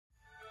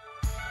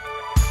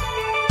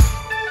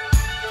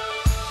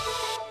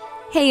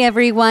Hey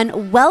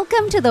everyone,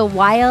 welcome to the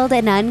Wild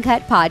and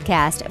Uncut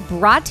podcast,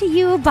 brought to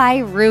you by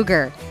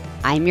Ruger.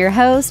 I'm your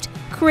host,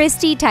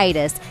 Kristy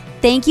Titus.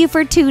 Thank you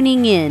for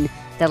tuning in.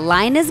 The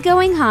line is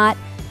going hot,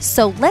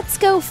 so let's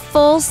go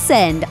full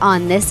send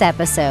on this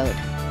episode.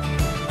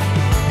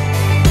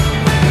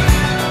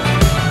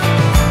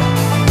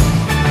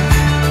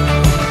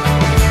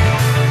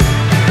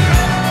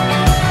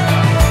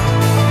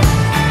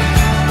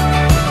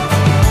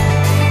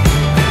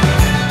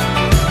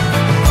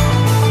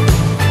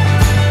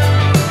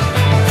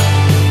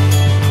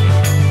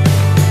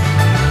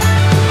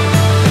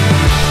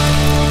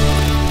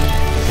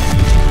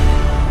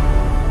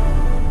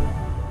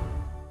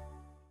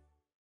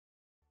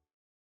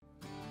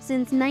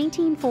 Since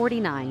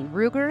 1949,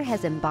 Ruger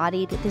has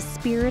embodied the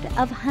spirit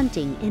of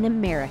hunting in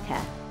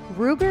America.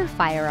 Ruger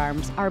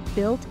firearms are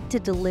built to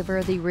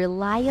deliver the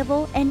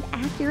reliable and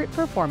accurate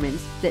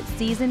performance that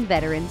seasoned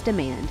veterans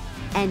demand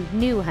and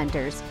new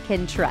hunters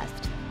can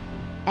trust.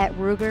 At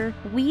Ruger,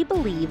 we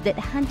believe that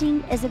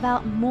hunting is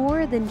about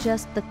more than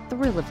just the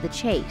thrill of the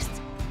chase.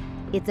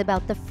 It's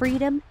about the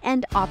freedom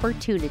and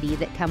opportunity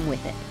that come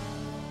with it.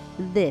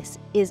 This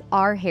is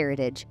our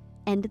heritage,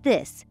 and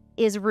this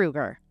is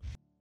Ruger.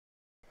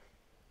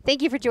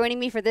 Thank you for joining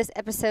me for this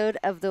episode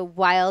of the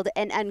Wild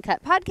and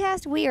Uncut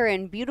podcast. We are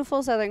in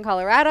beautiful southern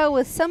Colorado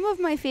with some of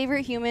my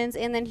favorite humans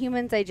and then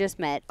humans I just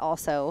met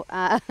also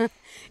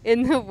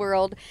in the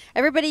world.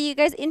 Everybody, you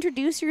guys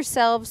introduce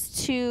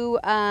yourselves to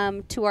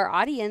our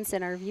audience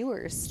and our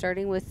viewers,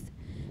 starting with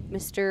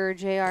Mr.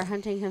 J.R.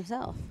 Hunting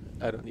himself.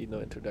 I don't need no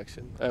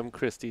introduction. I'm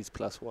Kristy's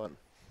 +1.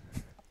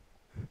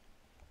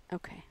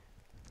 Okay.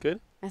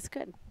 Good? That's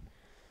good.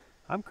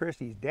 I'm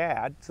Kristy's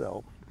dad,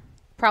 so...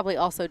 Probably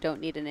also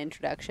don't need an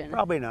introduction.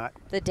 Probably not.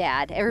 The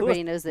dad.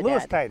 Everybody knows the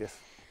Louis dad. Titus.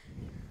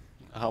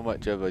 How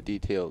much of a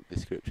detailed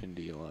description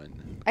do you want?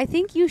 I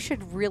think you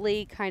should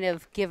really kind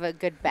of give a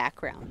good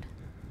background.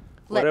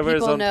 Whatever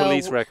is on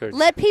police records.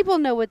 Let people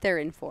know what they're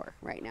in for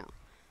right now.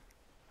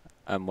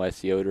 I'm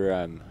Yoder.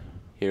 I'm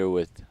here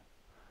with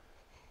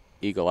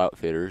Eagle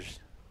Outfitters,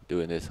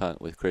 doing this hunt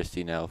with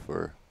Kristy now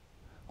for,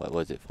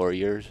 4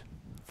 years?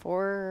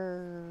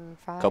 4,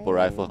 5. Couple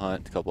rifle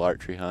hunts, couple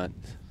archery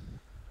hunts.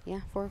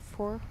 Yeah, four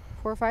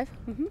or five.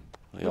 Mm-hmm.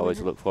 We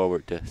always look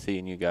forward to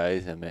seeing you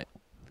guys. I met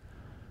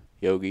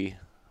Yogi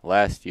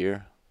last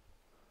year,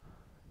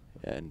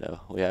 and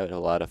we had a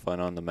lot of fun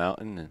on the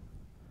mountain.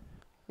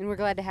 And we're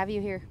glad to have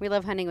you here. We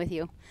love hunting with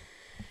you.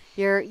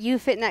 You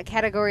fit in that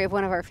category of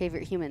one of our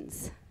favorite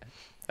humans.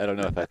 I don't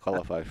know if I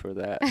qualify for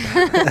that.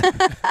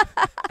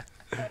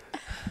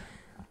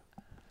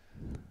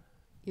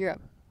 You're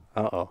up.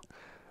 Uh-oh.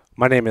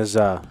 My name is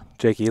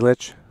Jake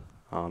Elich.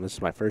 This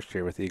is my first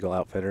year with Eagle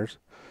Outfitters.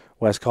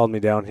 Wes called me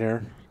down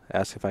here,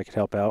 asked if I could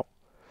help out,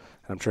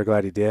 and I'm sure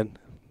glad he did.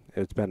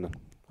 It's been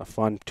a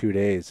fun 2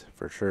 days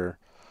for sure.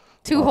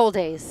 Two whole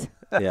days.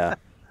 Yeah.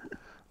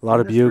 A lot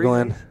of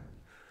bugling,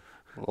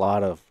 a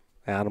lot of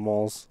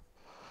animals,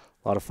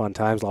 a lot of fun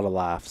times, a lot of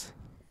laughs.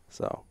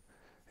 So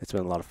it's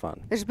been a lot of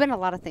fun. There's been a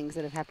lot of things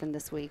that have happened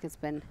this week. It's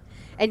been,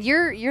 and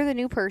you're the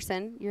new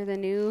person. You're the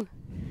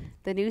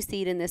new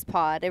seed in this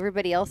pod.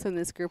 Everybody else in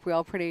this group, we're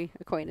all pretty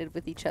acquainted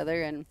with each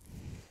other, and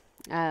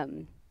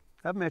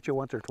I've met you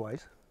once or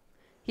twice.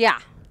 yeah,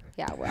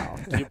 well,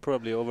 You're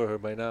probably over her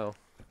by now.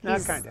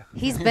 Not kind of.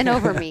 he's been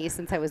over me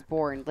since I was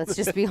born. Let's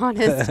just be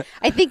honest.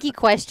 I think he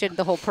questioned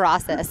the whole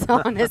process,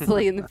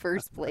 honestly, in the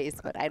first place,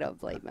 but I don't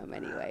blame him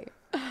anyway.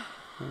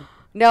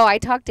 No, I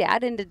talked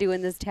Dad into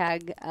doing this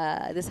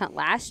hunt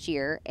last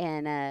year,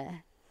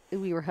 and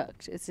we were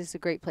hooked. It's just a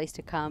great place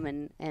to come,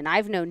 and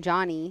I've known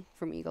Johnny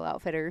from Eagle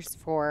Outfitters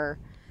for,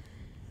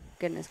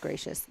 goodness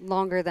gracious,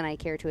 longer than I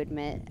care to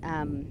admit.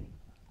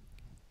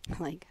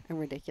 Like a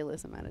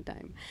ridiculous amount of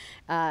time.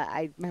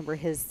 I remember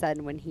his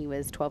son when he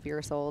was 12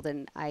 years old,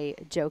 and I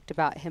joked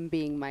about him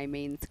being my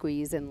main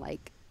squeeze and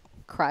like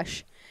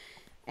crush.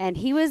 And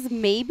he was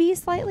maybe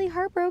slightly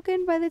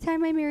heartbroken by the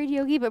time I married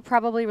Yogi, but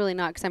probably really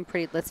not, because I'm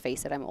pretty, let's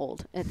face it, I'm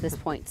old at this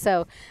point.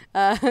 So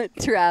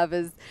Trav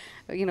is,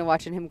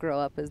 watching him grow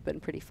up has been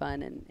pretty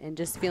fun, and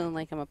just feeling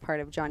like I'm a part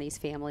of Johnny's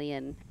family.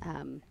 And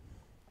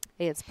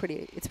it's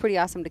pretty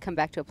awesome to come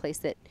back to a place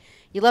that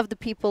you love the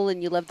people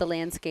and you love the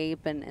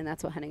landscape, and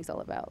that's what hunting's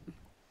all about.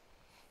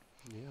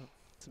 Yeah,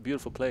 it's a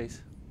beautiful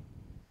place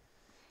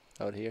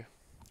out here.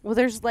 Well,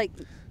 there's like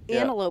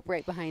antelope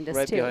right behind us,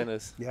 right too. Right behind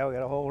us. Yeah, we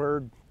got a whole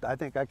herd. I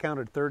think I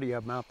counted 30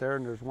 of them out there,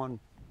 and there's one,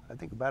 I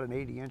think about an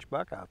 80-inch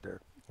buck out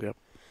there. Yep.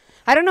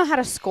 I don't know how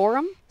to score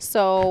them,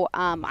 so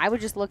I would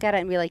just look at it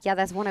and be like, yeah,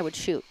 that's one I would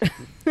shoot.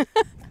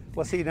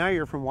 Well, see, now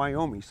you're from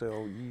Wyoming,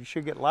 so you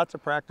should get lots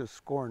of practice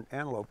scoring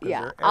antelope,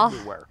 because they're I'll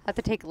everywhere. have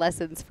to take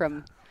lessons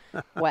from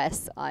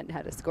Wes on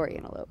how to score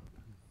antelope.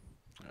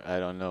 I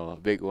don't know. A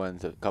big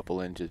one's a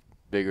couple inches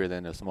bigger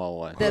than a small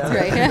one. That's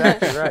right.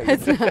 Exactly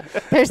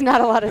right. There's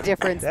not a lot of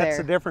difference That's there.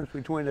 the difference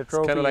between a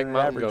trophy Kind of like and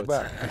an mountain average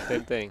goats. buck.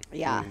 Same thing.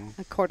 Yeah,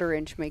 a quarter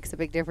inch makes a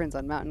big difference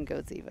on mountain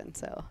goats even,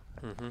 so.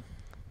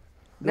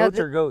 Goats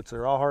are goats.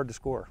 They're all hard to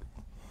score.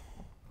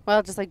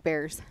 Well, just like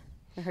bears.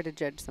 They're hard to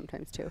judge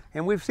sometimes too.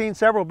 And we've seen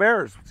several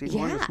bears. Seen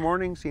one Yeah. this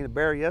morning, seen a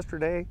bear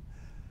yesterday.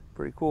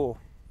 Pretty cool.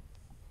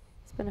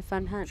 It's been a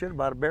fun hunt. Should have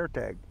bought a bear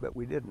tag, but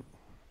we didn't.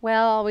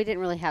 Well, we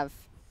didn't really have.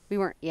 We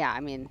weren't. Yeah,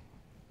 I mean,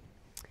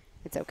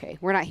 it's okay.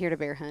 We're not here to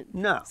bear hunt.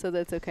 No. So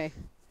that's okay.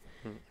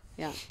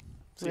 Yeah.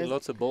 Seen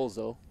lots of bulls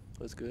though. It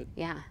was good.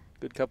 Yeah.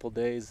 Good couple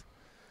days.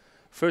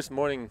 First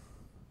morning,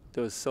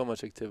 there was so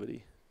much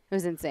activity. It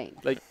was insane.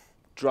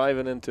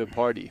 Driving into a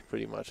party,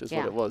 pretty much, is Yeah.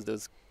 what it was.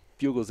 There's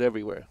bugles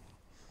everywhere.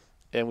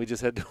 And we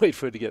just had to wait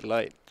for it to get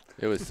light.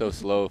 It was so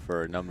slow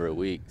for a number of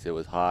weeks. It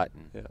was hot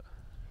and Yeah.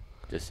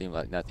 just seemed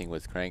like nothing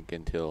was cranking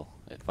until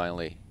it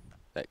finally,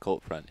 that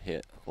cold front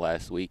hit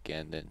last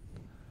weekend, and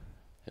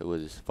it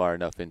was far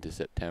enough into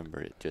September.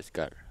 It just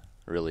got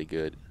really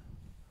good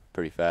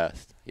pretty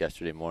fast.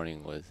 Yesterday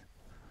morning was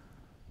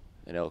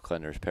an elk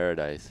hunter's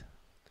paradise.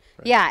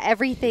 Right. Yeah,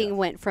 everything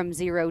went from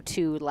 0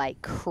 to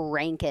like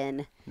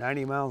cranking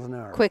 90 miles an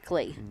hour.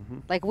 quickly. Mm-hmm.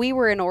 Like we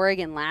were in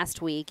Oregon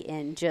last week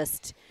and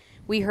just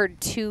we heard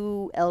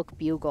 2 elk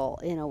bugle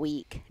in a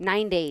week.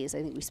 9 days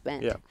I think we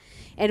spent. Yeah.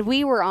 And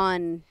we were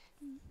on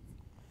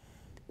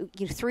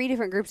 3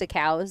 different groups of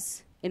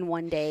cows in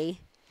one day.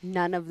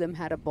 None of them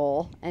had a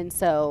bull. And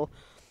so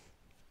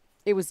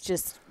it was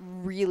just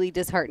really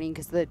disheartening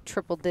because the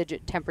triple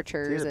digit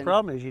temperatures. See, the and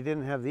problem is you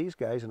didn't have these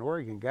guys in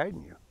Oregon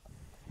guiding you.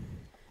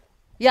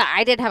 yeah,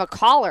 I didn't have a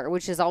collar,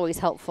 which is always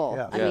helpful.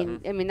 Yeah. Yeah.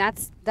 I mean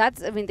that's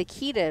the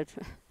key to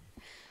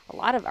a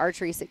lot of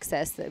archery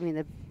success. I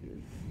mean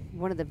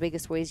one of the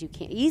biggest ways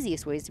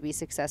easiest ways to be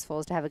successful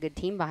is to have a good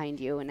team behind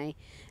you. And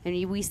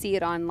we see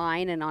it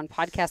online and on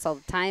podcasts all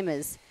the time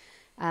is,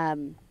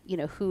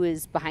 who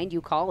is behind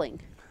you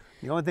calling.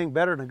 The only thing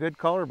better than a good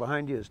caller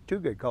behind you is 2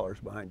 good callers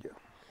behind you.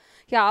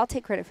 Yeah, I'll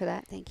take credit for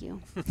that. Thank you.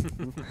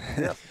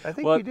 Yes, I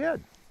think Well, you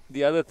did.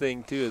 The other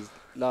thing, too, is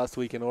last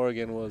week in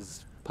Oregon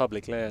was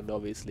public land,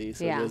 obviously.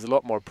 So Yeah. there's a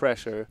lot more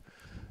pressure.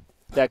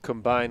 That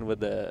combined with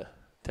the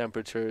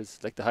temperatures,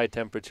 like the high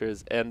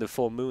temperatures and the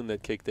full moon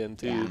that kicked in,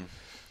 too. Yeah.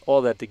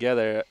 All that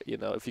together,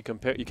 if you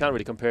compare, you can't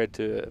really compare it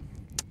to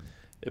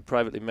a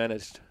privately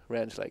managed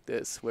ranch like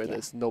this where Yeah.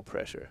 there's no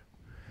pressure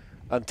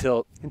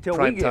until Until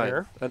prime we get time.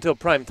 here. Until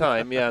prime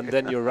time, yeah, and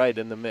then you're right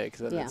in the mix.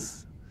 And Yeah.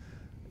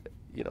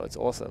 it's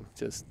awesome.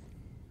 Just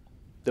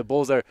the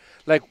bulls are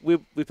like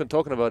we've been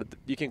talking about it.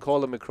 You can call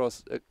them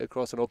across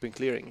an open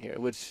clearing here,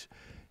 which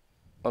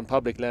on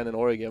public land in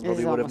Oregon It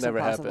probably is would have almost never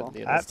impossible.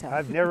 happened. That's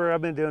I've tough.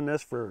 I've been doing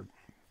this for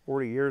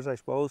 40 years, I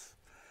suppose.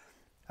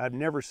 I've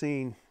never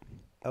seen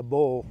a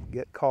bull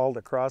get called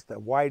across a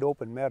wide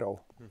open meadow.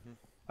 Mm-hmm.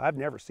 I've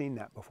never seen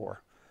that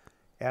before.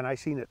 And I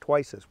seen it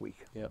twice this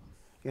week. Yeah.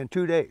 In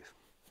 2 days.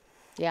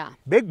 Yeah.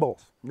 Big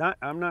bulls.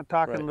 I'm not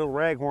talking Right. little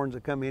raghorns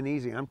that come in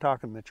easy. I'm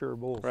talking mature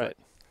bulls. Right.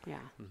 Yeah.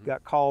 That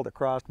got called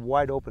across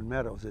wide open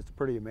meadows. It's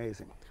pretty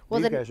amazing. Well,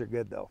 These the- guys are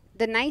good though.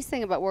 The nice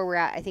thing about where we're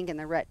at, I think, in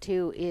the rut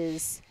too,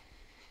 is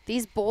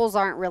these bulls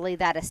aren't really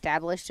that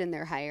established in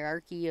their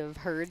hierarchy of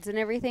herds and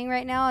everything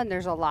right now, and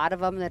there's a lot of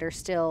them that are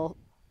still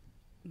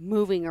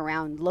moving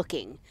around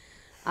looking.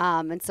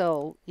 And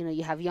so,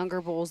 you have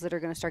younger bulls that are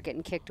going to start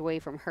getting kicked away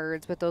from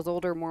herds, but those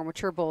older, more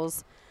mature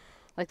bulls,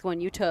 like the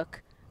one you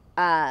took,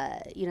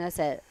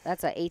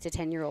 that's a 8 to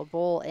 10-year-old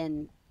bull,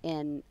 and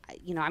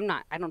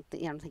I don't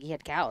think he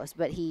had cows,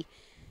 but he,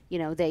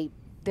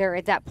 they're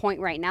at that point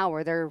right now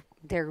where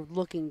they're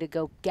looking to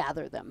go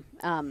gather them.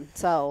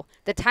 So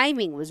the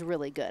timing was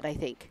really good, I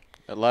think.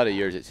 A lot of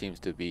years it seems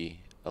to be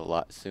a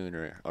lot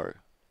sooner or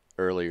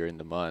earlier in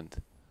the month.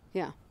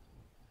 Yeah.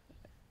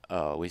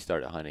 We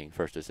started hunting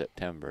 1st of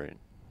September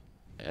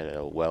at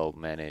a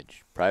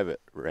well-managed private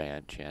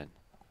ranch, and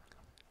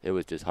it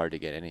was just hard to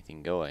get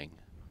anything going.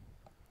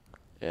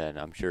 And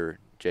I'm sure,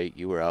 Jake,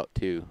 you were out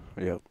too.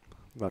 Yep.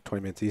 About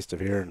 20 minutes east of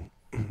here,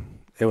 and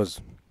it was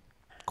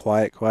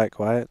quiet,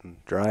 and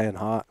dry and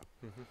hot,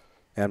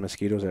 and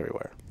mosquitoes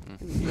everywhere.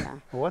 Yeah.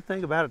 Well, one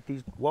thing about it,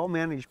 these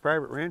well-managed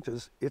private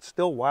ranches, it's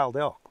still wild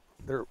elk.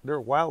 They're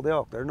wild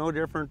elk. They're no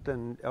different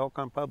than elk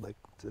on public.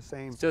 It's the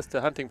same. It's just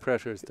the hunting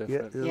pressure is Yeah,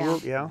 different. there's a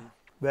Yeah. little-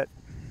 But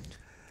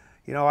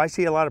I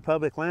see a lot of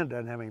public land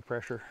doesn't have any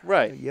pressure.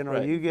 Right.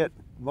 You get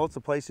most of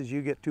the places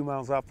you get 2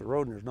 miles off the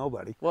road and there's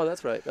nobody. Well,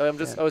 that's right. I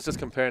was just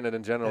comparing it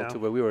in general Yeah. to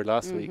where we were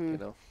last week,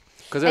 Mhm.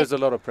 because there's a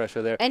lot of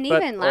pressure there. And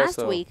But even last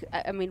also- week,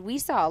 I mean, we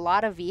saw a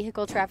lot of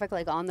vehicle traffic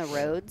like on the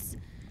roads.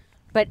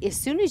 But as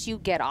soon as you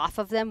get off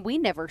of them, we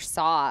never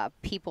saw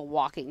people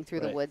walking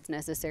through the Right. woods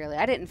necessarily.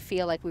 I didn't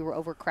feel like we were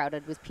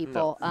overcrowded with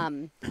people.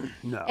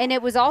 No. And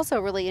it was also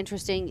really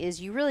interesting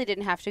is you really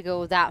didn't have to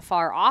go that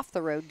far off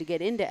the road to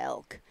get into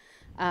elk.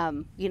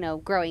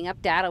 Growing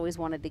up, Dad always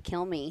wanted to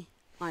kill me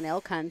on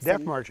elk hunts. Death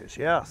and- marches,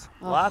 yes.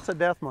 Oh, Lots of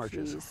death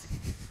marches.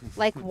 Jeez.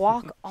 Like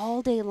walk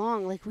all day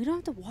long. Like we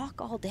don't have to walk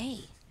all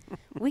day.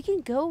 We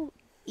can go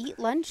eat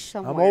lunch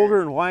somewhere. I'm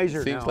older and wiser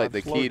It seems now. like I've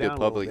the slowed key to down a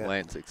little public bit.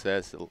 land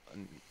success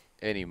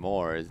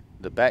anymore is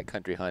the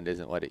backcountry hunt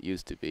isn't what it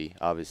used to be,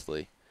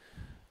 obviously.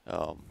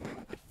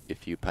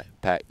 If you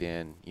packed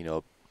in,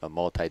 a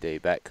multi-day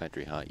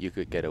backcountry hunt, you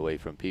could get away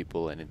from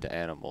people and into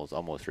animals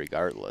almost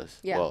regardless.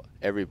 Yeah. Well,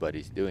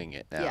 everybody's doing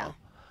it now. Yeah.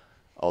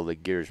 all the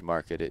gears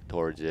marketed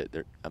towards it.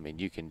 I mean,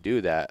 you can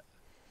do that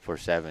for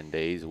 7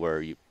 days,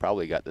 where you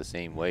probably got the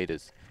same weight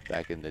as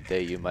back in the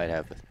day. You might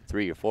have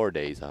 3 or 4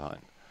 days on.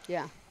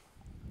 Yeah.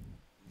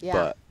 Yeah.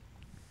 But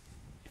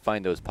you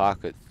find those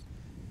pockets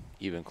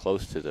even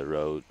close to the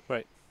road.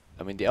 Right.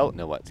 I mean, the elk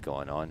know what's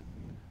going on.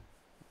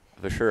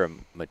 For sure, a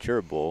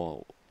mature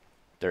bull,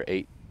 they're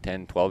 8,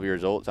 10, 12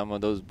 years old. Some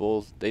of those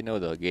bulls, they know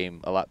the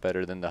game a lot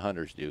better than the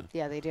hunters do.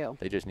 Yeah, they do.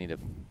 They just need to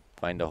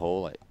find a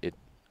hole.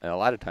 And a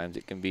lot of times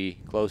it can be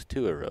close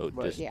to a road.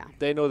 Right. Just Yeah.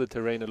 They know the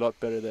terrain a lot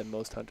better than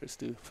most hunters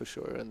do, for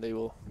sure, and they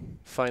will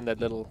find that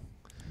little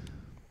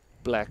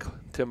black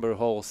timber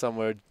hole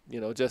somewhere,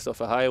 just off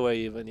a highway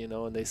even,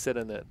 and they sit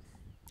in it.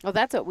 Well,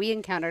 that's what we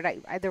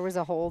encountered. There was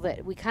a hole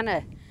that we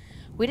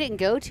didn't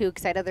go to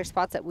because I had other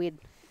spots that we'd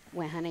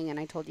went hunting, and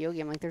I told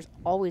Yogi, I'm like, there's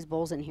always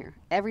bulls in here.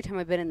 Every time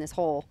I've been in this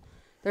hole,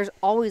 there's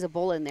always a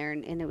bull in there,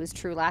 and it was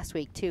true last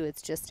week too.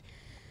 It's just,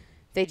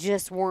 they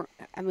just weren't.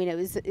 I mean,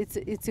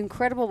 it's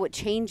incredible what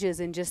changes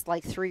in just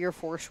like 3 or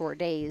 4 short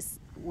days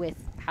with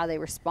how they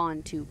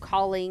respond to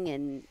calling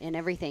and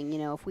everything.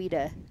 If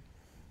we'd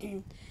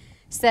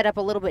set up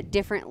a little bit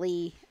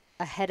differently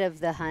ahead of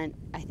the hunt,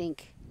 I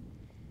think,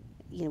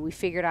 we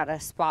figured out a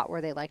spot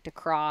where they like to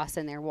cross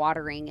and they're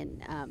watering,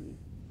 and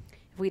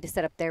if we'd have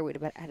set up there, we'd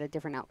have had a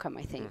different outcome,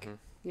 I think.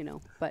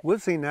 But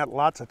We've seen that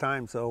lots of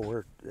times,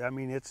 though.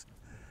 It's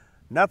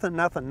nothing.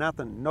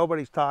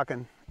 Nobody's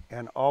talking,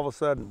 and all of a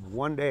sudden,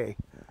 one day,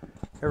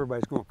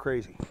 everybody's going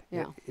crazy.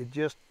 Yeah.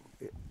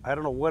 I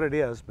don't know what it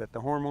is, but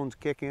the hormones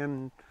kick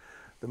in,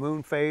 the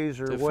moon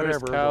phase or The whatever.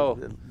 first cow,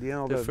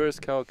 the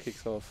first cow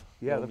kicks off.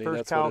 Yeah, Normally, the first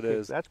that's cow what it kicks.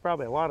 is. That's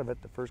probably a lot of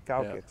it. The first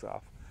cow Yeah. kicks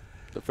off.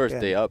 the first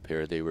Yeah. day up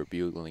here, they were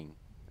bugling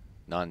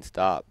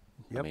nonstop.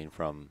 Yep. I mean,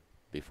 from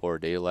before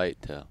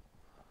daylight to,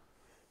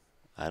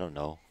 I don't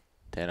know,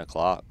 10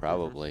 o'clock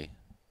probably.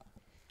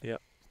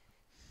 Yep.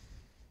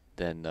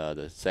 Then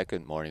the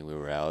second morning we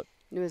were out,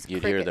 it was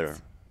you'd hear crickets.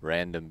 the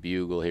random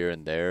bugle here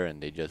and there,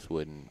 and they just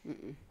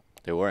wouldn't,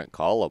 they weren't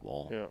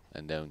callable. Yeah.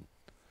 And then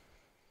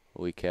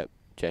we kept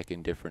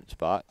checking different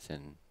spots,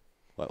 and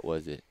what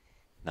was it,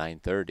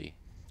 9:30?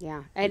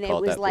 Yeah, and it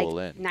called was that like bull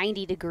in.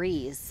 90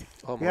 degrees.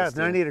 Almost, Yeah, it's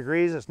 90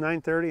 degrees. It's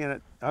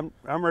 9:30, and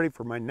I'm ready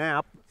for my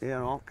nap,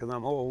 because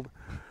I'm old.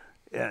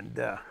 And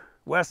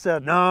Wes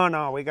said,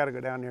 no, we got to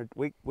go down there.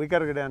 We got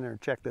to go down there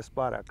and check this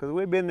spot out, because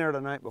we'd been there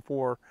the night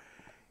before,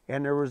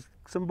 and there was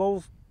some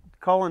bulls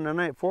calling the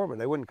night before, but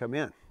they wouldn't come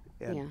in.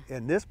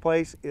 And this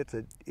place, it's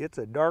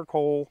a dark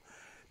hole.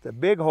 It's a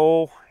big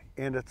hole,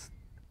 and it's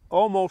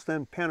almost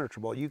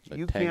impenetrable. You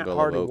can't tangle of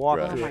hardly oak walk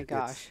brush. through Oh it. my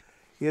gosh.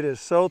 It is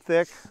so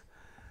thick.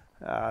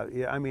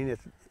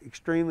 It's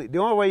extremely. The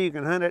only way you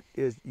can hunt it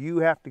is you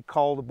have to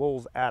call the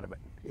bulls out of it.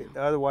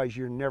 Otherwise,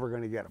 you're never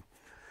going to get them.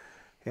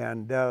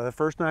 And the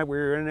first night we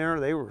were in there,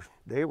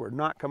 they were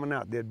not coming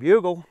out. They'd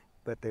bugle,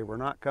 but they were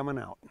not coming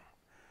out.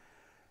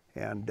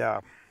 And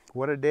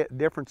what a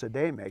difference a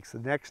day makes. The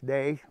next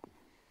day,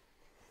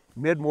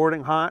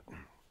 mid-morning hot,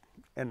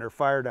 and they're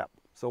fired up.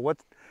 So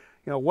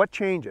what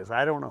changes?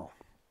 I don't know.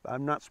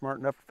 I'm not smart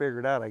enough to figure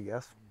it out, I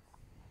guess.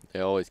 They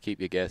always keep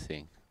you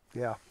guessing.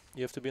 Yeah.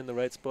 You have to be in the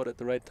right spot at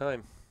the right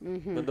time.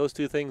 Mm-hmm. When those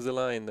two things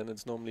align, then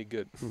it's normally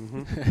good.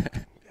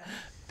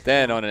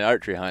 Then on an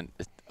archery hunt,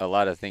 a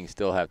lot of things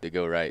still have to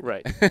go right.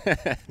 Right.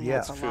 Yeah.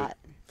 That's a true. lot.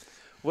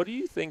 What do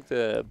you think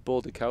the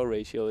bull to cow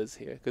ratio is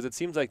here? Because it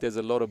seems like there's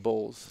a lot of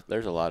bulls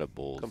There's a lot of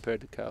bulls.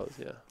 compared to cows.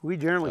 Yeah. We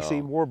generally see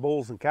So- more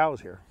bulls than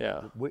cows here.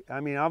 Yeah.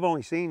 I've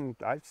only seen,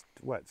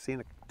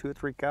 seen 2 or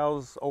 3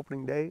 cows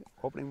opening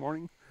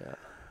morning.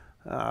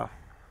 Yeah.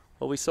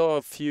 Well, we saw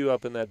a few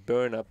up in that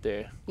burn up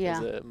there. Yeah.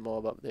 There's a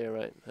mob up there,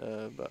 right?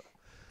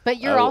 But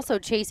you're I w- also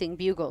chasing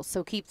bugles,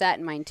 so keep that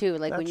in mind too.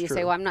 Like when That's you say,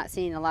 true. "Well, I'm not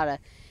seeing a lot of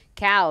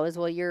cows,"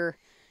 well, you're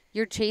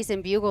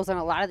chasing bugles, and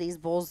a lot of these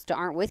bulls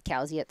aren't with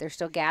cows yet. They're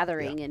still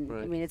gathering, and I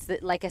right. mean,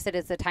 like I said,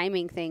 it's the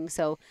timing thing.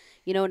 So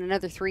in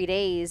another 3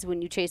 days,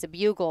 when you chase a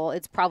bugle,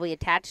 it's probably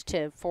attached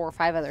to 4 or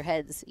 5 other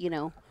heads.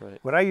 Right.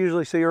 What I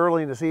usually see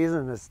early in the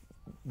season is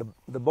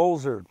the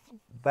bulls are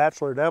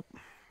bachelored up,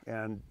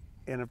 and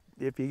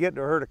if you get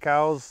to a herd of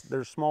cows,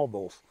 there's small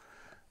bulls.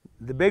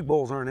 The big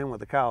bulls aren't in with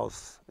the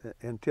cows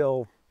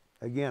until,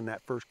 again,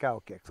 that first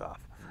cow kicks off.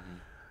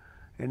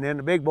 And then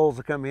the big bulls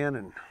will come in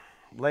and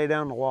lay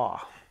down the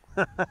law.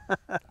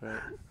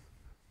 Right.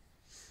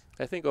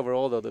 I think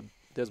overall, though,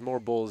 there's more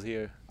bulls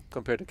here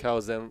compared to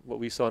cows than what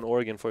we saw in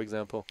Oregon, for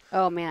example.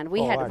 Oh man,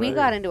 we I agree.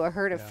 got into a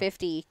herd of Yeah.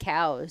 50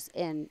 cows,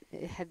 and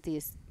it had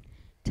these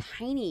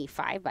tiny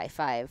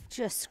 5x5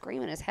 just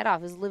screaming his head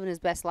off. He was living his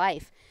best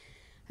life.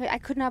 I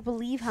could not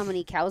believe how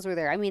many cows were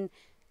there. I mean,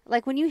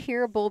 like when you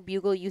hear a bull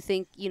bugle, you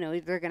think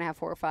they're gonna have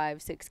 4 or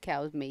 5, 6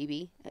 cows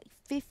maybe.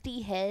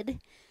 50 head.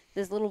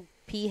 This little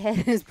pea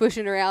head is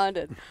pushing around,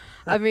 and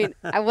I mean,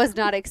 I was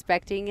not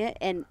expecting it.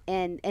 And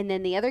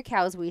then the other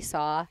cows we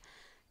saw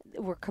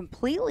were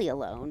completely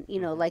alone.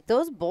 Like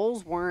those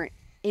bulls weren't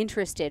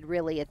interested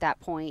really at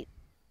that point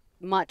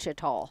much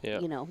at all. Yeah.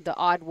 The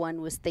odd one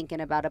was thinking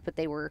about it, but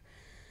they were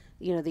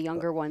you know, the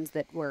younger ones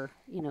that were,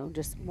 you know,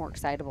 just more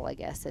excitable, I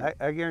guess. And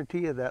I guarantee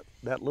you that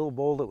little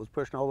bull that was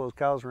pushing all those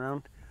cows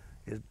around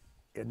is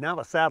now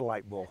a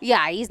satellite bull.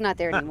 yeah, he's not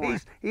there anymore.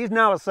 He's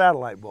now a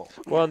satellite bull.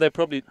 Well, they've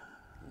probably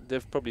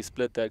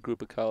split that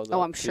group of cows Oh,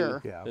 up I'm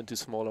sure. Yeah. into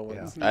smaller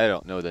ones. I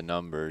don't know the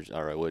numbers,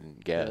 or I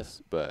wouldn't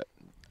guess, but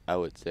I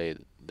would say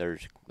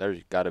there's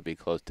got to be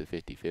close to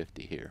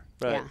 50-50 here.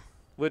 Right. Yeah.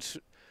 Which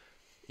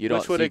You don't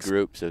Which would see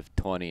groups of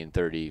 20 and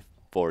 30,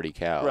 40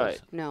 cows.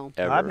 Right. No.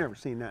 Ever. I've never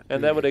seen that.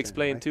 and that would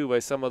explain anyway. too why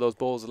some of those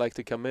bulls like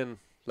to come in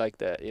like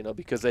that, you know,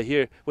 because they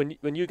hear when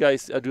you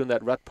guys are doing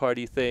that rut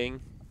party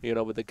thing, you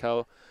know, with the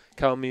cow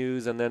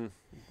mews and then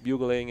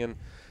bugling and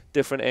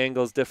different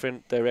angles,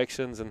 different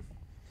directions, and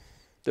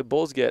the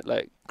bulls get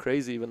like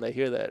crazy when they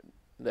hear that.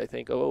 They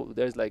think, oh,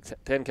 there's like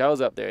 10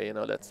 cows up there, you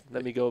know,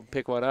 let me go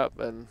pick one up.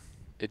 And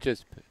It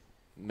just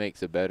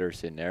makes a better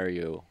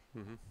scenario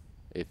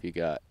if you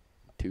got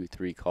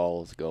 2-3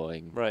 calls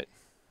going. right.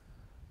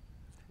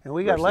 And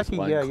we got versus lucky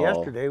one call.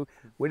 yesterday.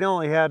 We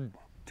only had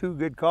 2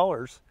 good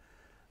callers,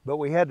 but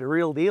we had the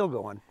real deal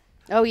going.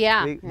 Oh,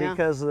 yeah.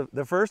 Because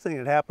the first thing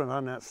that happened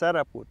on that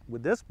setup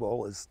with this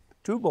bull is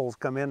 2 bulls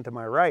come in to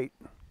my right,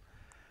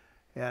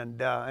 and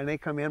they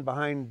come in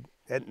behind,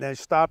 and they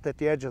stopped at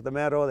the edge of the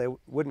meadow. They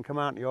wouldn't come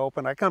out in the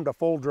open. I come to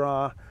full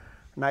draw,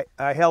 and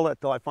I held it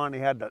till I finally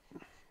had to,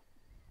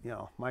 you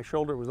know, my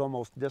shoulder was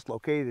almost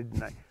dislocated,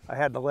 and I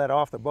had to let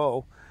off the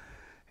bow,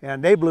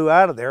 and they blew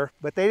out of there,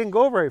 but they didn't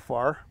go very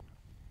far.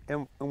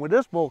 And when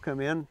this bull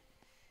come in,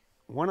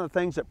 one of the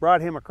things that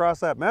brought him across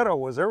that meadow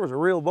was there was a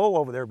real bull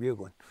over there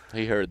bugling.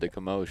 He heard the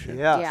commotion.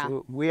 Yeah.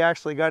 So we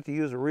actually got to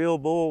use a real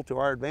bull to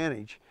our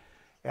advantage.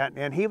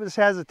 And he was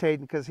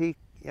hesitating because he,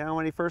 you know,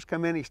 when he first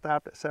come in, he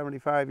stopped at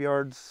 75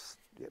 yards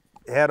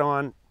head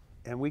on,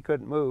 and we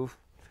couldn't move.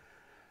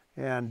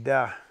 And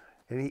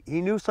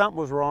he knew something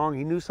was wrong.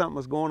 He knew something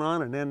was going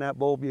on, and then that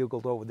bull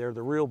bugled over there,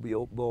 the real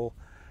bull,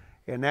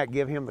 and that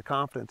gave him the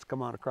confidence to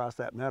come on across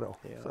that meadow.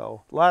 Yeah.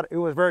 So it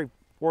was very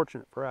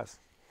fortunate for us.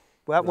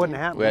 Well, that wouldn't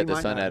happen. We had He the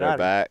might sun not at have our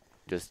got it. back.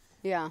 Just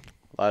Yeah.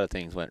 a lot of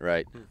things went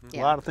right. A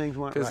lot of things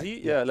went Because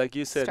right. like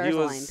you said,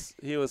 Stars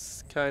he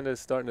was kind of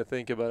starting to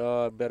think about,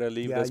 oh, I better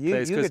leave Yeah, this you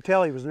place. could 'Cause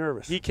tell he was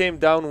nervous. he came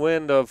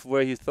downwind of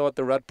where he thought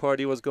the rut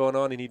party was going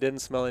on, and he didn't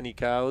smell any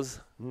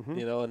cows,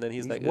 you know, and then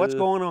he's like, What's "Ugh."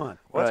 going on?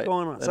 What's Right.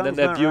 going on? And Something's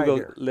then that not right bugle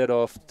here. lit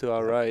off to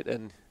our right,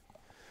 and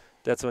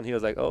that's when he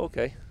was like, oh,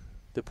 okay.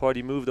 The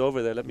party moved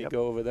over there. Let me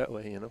go over that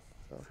way, you know.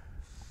 So.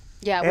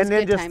 Yeah, it was And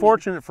then good just timing.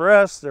 fortunate for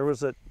us, there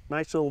was a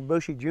nice little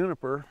bushy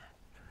juniper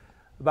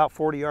about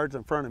 40 yards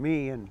in front of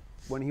me, and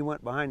when he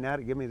went behind that,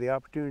 it gave me the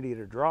opportunity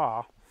to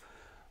draw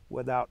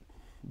without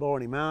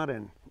blowing him out.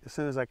 And as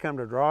soon as I come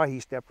to draw, he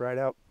stepped right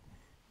out,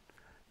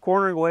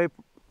 cornering away,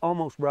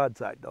 almost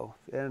broadside though,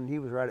 and he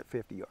was right at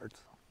 50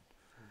 yards.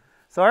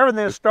 So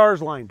everything, the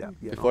stars lined up.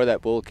 You know? Before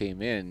that bull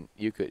came in,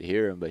 you could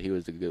hear him, but he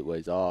was a good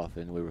ways off,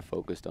 and we were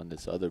focused on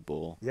this other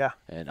bull. Yeah.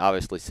 And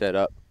obviously set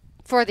up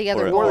For the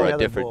other for, bull. for The a other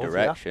different bulls,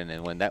 yeah. direction.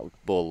 And when that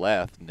bull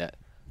left,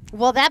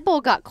 Well, that bull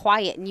got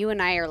quiet, and you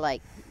and I are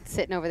like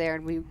sitting over there,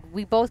 and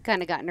we both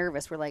kind of got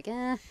nervous. We're like,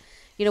 you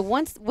know,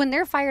 when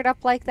they're fired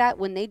up like that,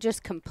 when they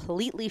just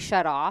completely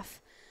shut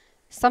off,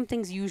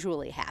 something's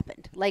usually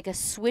happened. Like a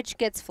switch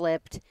gets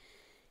flipped,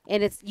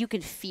 and you can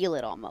feel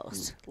it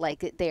almost.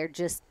 Like they're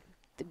just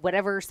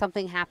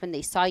something happened.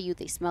 They saw you,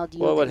 they smelled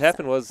you. Well, what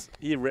happened was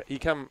he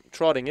come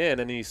trotting in,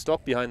 and he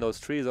stopped behind those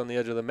trees on the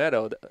edge of the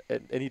meadow,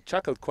 and he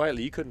chuckled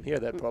quietly. You couldn't hear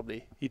that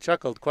probably. He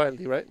chuckled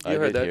quietly, right? You I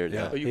heard did that? hear that.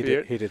 Yeah, Oh, you he could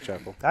hear did, it? he did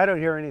chuckle. I don't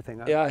hear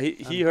anything. Yeah,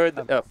 he heard.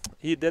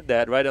 He did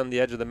that right on the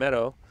edge of the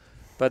meadow,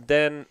 but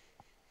then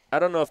I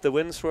don't know if the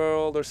wind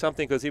swirled or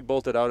something, because he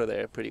bolted out of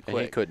there pretty and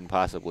he quick. couldn't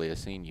possibly have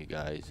seen you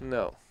guys.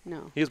 No,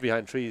 No. he was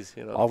behind trees,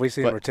 you know. All we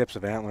seen But- were tips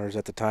of antlers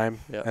at the time,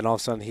 Yeah. and all of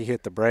a sudden he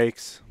hit the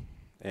brakes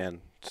and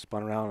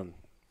spun around and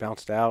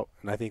bounced out.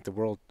 And I think the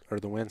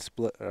wind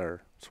split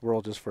or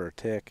swirled just for a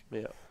tick.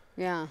 Yeah.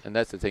 Yeah. And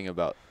that's the thing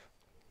about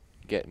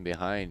getting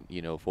behind,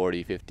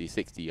 40, 50,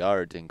 60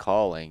 yards and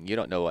calling. You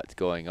don't know what's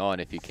going on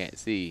if you can't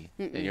see.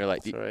 Mm-mm. And you're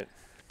like, That's right.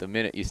 the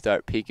minute you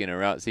start peeking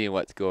around, seeing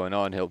what's going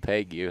on, he'll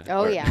peg you.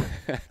 Oh, yeah.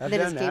 I've Then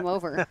done it's game that.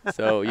 over.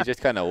 So you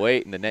just kind of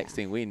wait, and the next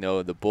thing we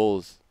know, the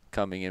bull's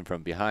coming in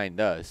from behind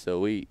us. So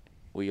we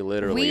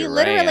literally We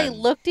literally ran.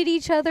 looked at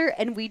each other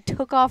and we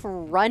took off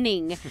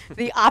running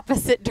the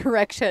opposite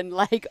direction.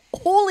 Like,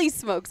 holy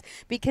smokes.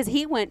 Because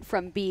he went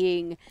from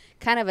being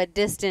kind of a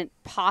distant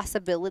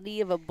possibility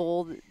of a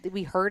bull.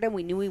 We heard him.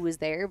 We knew he was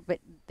there. But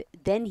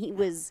then he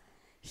was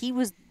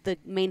the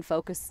main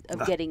focus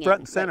of getting front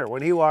in. and center. Like,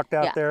 When he walked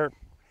out yeah. there,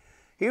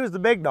 he was the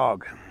big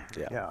dog.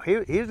 Yeah. He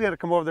was going to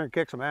come over there and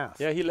kick some ass.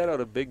 Yeah, he let out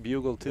a big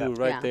bugle too, Yeah.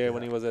 right Yeah. there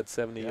when he was at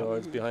 70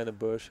 yards behind a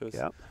bush. It was,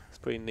 Yep. it's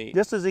pretty neat.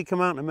 Just as he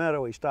come out in the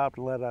meadow, he stopped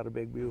and let out a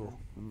big bugle.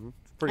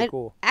 It's pretty And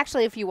cool.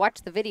 Actually, if you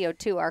watch the video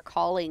too, our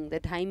calling,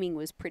 the timing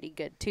was pretty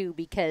good too,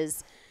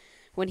 because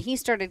when he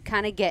started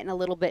kind of getting a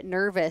little bit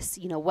nervous,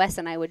 Wes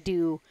and I would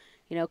do,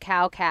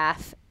 cow,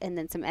 calf, and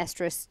then some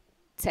estrus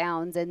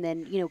sounds, and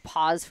then,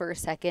 pause for a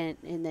second,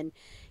 and then,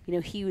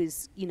 he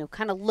was,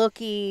 kind of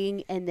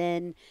looking, and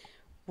then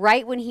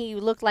right when he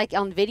looked like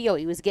on video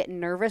he was getting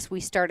nervous, we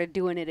started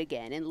doing it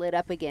again and lit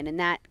up again, and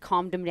that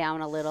calmed him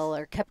down a little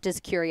or kept his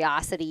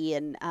curiosity.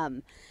 And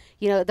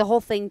you know, the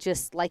whole thing,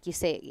 just like you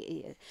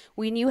say,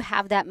 when you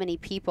have that many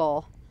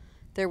people,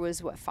 there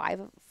was what,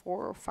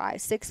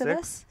 6 of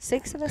us?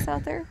 6 of us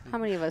out there? How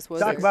many of us was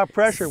there? Talk about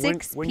pressure.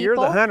 Six When you're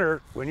the people?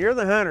 hunter,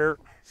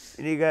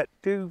 and you got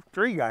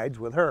 3 guides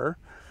with her,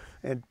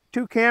 and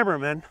 2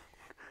 cameramen,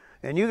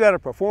 and you got to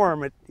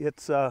perform.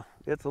 It's a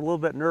little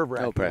bit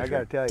nerve-wracking. No pressure. I got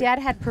to tell you. Dad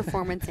had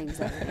performance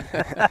anxiety.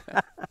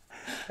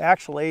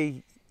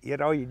 Actually, you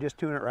know, you just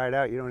tune it right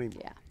out. You don't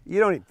even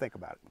Yeah. think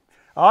about it.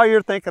 All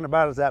you're thinking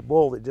about is that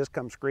bull that just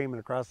comes screaming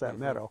across that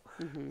meadow,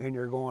 and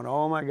you're going,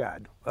 "Oh my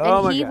God!"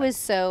 Oh And he my God. was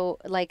so,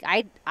 like,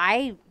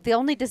 the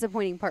only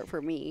disappointing part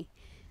for me,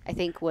 I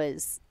think,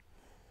 was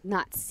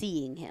not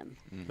seeing him.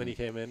 When he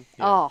came in.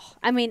 Oh,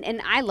 I mean,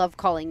 and I love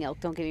calling elk,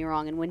 don't get me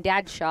wrong. And when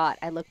Dad shot,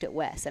 I looked at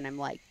Wes and I'm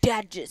like,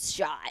 Dad just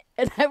shot.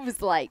 And I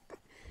was like,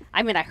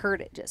 I mean, I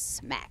heard it just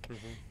smack.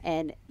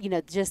 And, you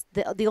know, just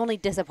the only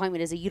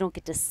disappointment is that you don't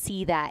get to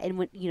see that. And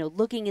when, you know,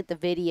 looking at the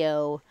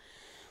video,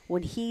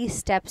 when he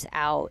steps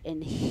out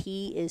and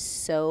he is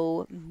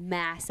so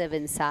massive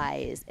in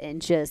size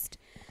and just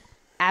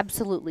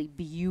absolutely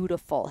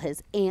beautiful.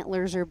 His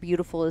antlers are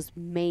beautiful. His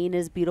mane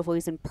is beautiful.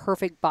 He's in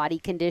perfect body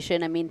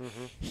condition. I mean,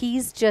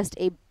 he's just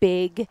a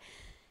big,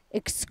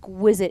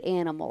 exquisite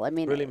animal. I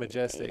mean, Really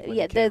majestic when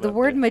Yeah, he came the up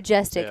word there.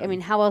 majestic. Yeah. I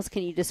mean, how else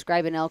can you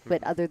describe an elk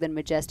but other than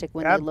majestic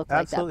when they look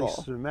like that absolutely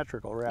bull?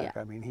 symmetrical rack.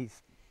 Yeah. I mean,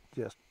 he's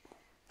just.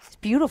 It's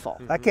beautiful.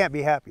 I can't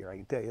be happier. I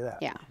can tell you that.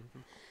 Yeah,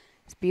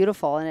 it's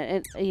beautiful, and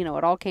it you know,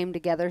 it all came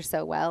together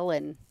so well.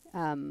 And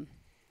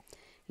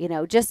you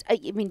know, just I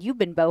mean, you've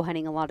been bow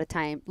hunting a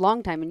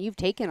long time, and you've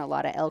taken a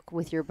lot of elk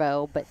with your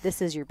bow, but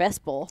this is your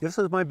best bull. This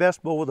is my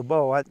best bull with a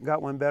bow. I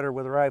got one better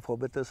with a rifle,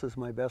 but this is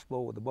my best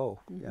bull with a bow.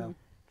 Yeah,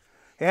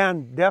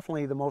 and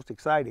definitely the most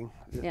exciting.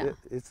 Yeah.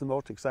 It's the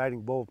most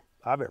exciting bull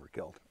I've ever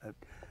killed.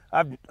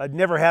 I've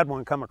never had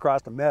one come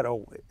across the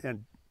meadow,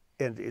 and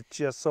it's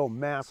just so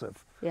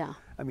massive. Yeah.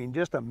 I mean,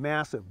 just a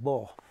massive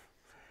bull.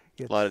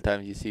 A lot of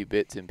times you see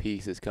bits and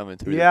pieces coming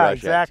through Yeah, the brush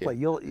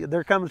exactly.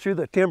 They're coming through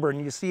the timber, and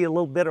you see a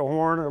little bit of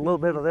horn or a little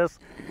bit of this.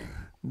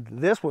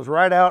 This was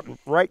right out,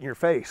 right in your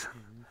face.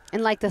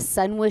 And like the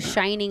sun was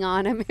shining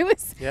on him. It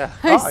was, Yeah.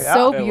 it was Oh, yeah.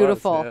 so It was,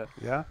 beautiful. yeah.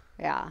 Yeah.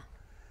 Yeah.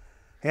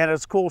 And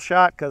it's a cool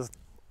shot because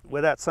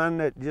with that sun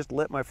that just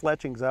lit my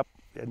fletchings up,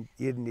 and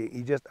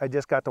I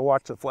just got to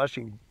watch the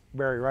fleshing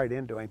bury right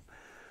into him.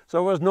 So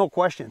there was no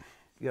question,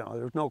 there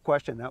was no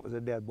question that was a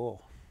dead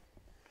bull.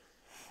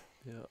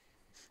 Yeah.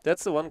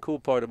 That's the one cool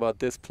part about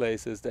this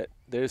place is that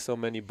there's so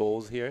many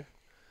bulls here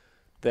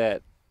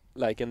that,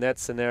 like in that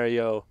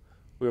scenario,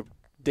 we were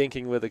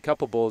dinking with a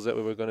couple bulls that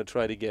we were going to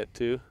try to get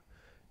to,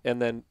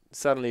 and then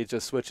suddenly it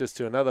just switches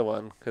to another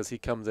one because he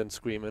comes in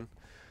screaming.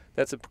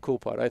 That's a cool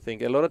part, I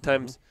think. A lot of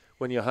times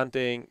when you're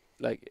hunting,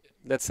 like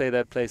let's say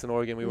that place in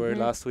Oregon we were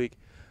last week,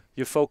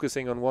 you're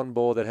focusing on one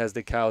bull that has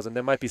the cows, and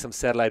there might be some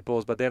satellite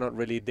bulls, but they're not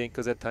really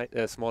because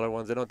they're smaller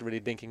ones. They're not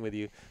really dinking with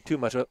you too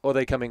much, or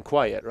they come in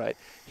quiet, right?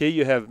 Here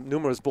you have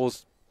numerous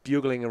bulls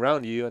bugling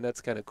around you, and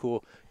that's kind of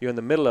cool. You're in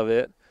the middle of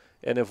it,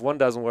 and if one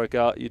doesn't work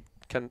out, you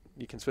can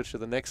switch to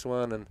the next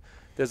one, and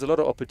there's a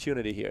lot of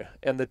opportunity here,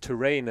 and the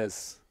terrain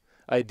is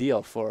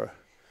ideal for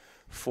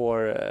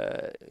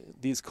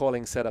these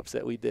calling setups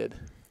that we did.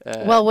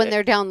 Well, when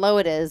they're down low,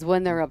 it is.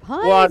 When they're up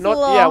high, Well, it's not- a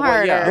little yeah, well,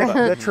 harder.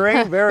 yeah. The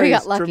terrain We varies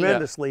got lucky.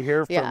 tremendously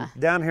here from Yeah.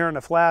 down here in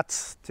the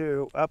flats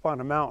to up on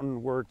the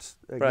mountain where it's,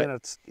 again,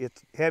 it's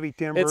heavy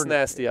timber. It's and-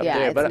 nasty up Yeah,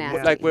 there, it's but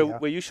nasty. like where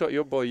Yeah. you shot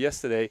your boy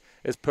yesterday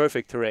is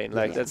perfect terrain.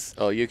 Like Yeah. that's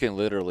Oh, you can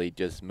literally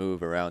just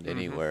move around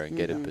anywhere and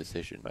get in Mhm.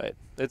 position. right.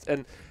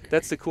 And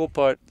that's the cool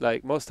part.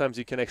 Like most times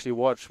you can actually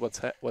watch what's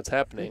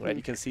happening. Right, Mhm.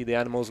 you can see the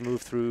animals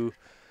move through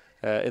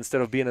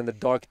instead of being in the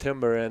dark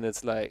timber, and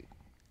it's like,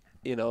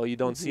 you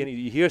don't see any.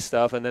 You hear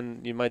stuff, and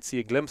then you might see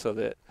a glimpse of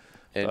it.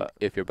 And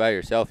if you're by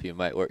yourself, you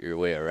might work your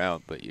way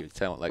around, but you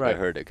sound like Right. a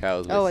herd of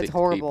cows with Oh, it's 6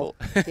 horrible.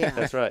 people. Yeah.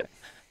 That's right.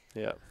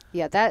 Yeah.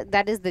 Yeah,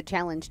 that is the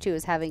challenge too,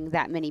 is having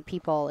that many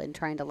people and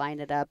trying to line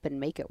it up and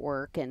make it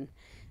work. And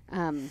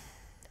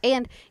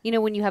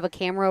when you have a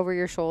camera over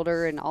your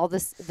shoulder and all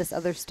this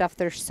other stuff,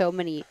 there's so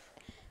many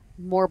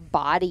more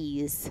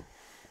bodies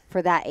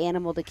for that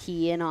animal to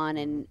key in on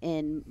and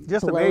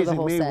Just blow the amazing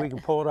whole me set. we can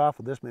pull it off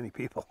with this many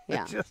people.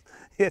 Yeah.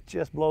 It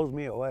just blows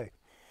me away.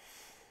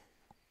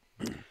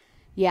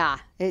 Yeah,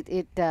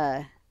 it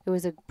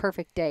was a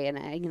perfect day,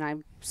 and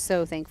I'm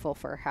so thankful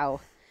for how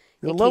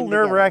A it little came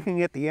together.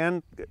 nerve-wracking at the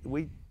end.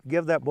 We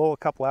give that bull a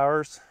couple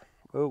hours.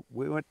 Oh,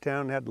 we went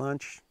down and had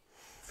lunch,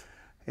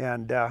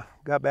 and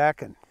got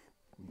back and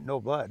no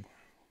blood.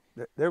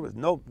 There was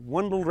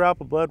one little drop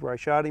of blood where I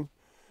shot him.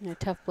 A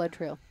tough blood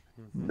trail.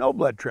 No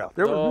blood trail.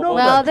 There was No. no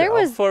Well, blood there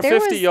trail. was For there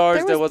 50 was, yards,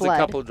 there there was was blood. a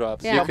couple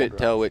drops. Yeah. You could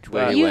tell which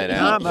way Right. he went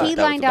out. He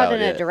That lined was out about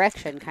in a it.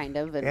 direction, kind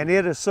of, And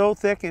it is so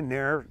thick in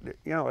there.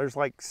 There's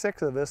like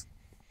 6 of us,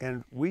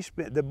 and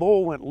the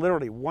bull went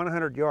literally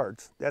 100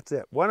 yards. That's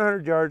it.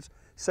 100 yards.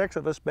 6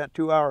 of us spent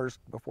 2 hours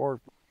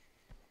before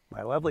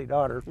my lovely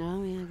daughter,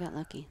 Oh, yeah, I got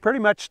lucky. pretty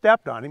much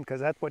stepped on him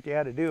because that's what you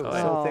had to do. It was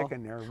so Oh. thick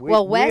in there.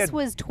 Well, we Wes had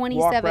was walked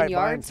 27 right by him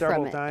yards several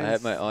from it. times. I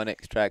had my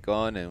Onyx track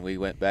on, and we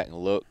went back and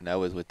looked, and I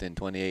was within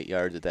 28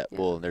 yards of that Yeah.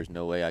 bull, and there's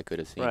no way I could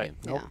have seen Right. him.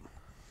 Yeah.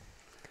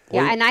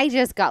 Well, Yeah, and I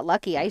just got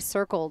lucky. I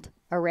circled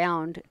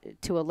around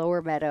to a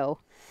lower meadow,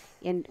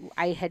 and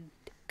I had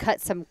cut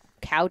some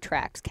cow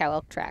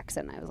elk tracks,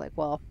 and I was like,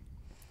 well,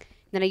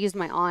 then I used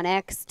my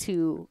Onyx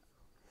to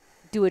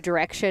do a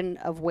direction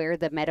of where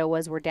the meadow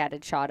was where Dad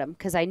had shot him,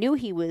 because I knew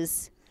he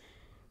was,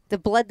 the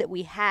blood that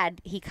we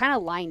had, he kind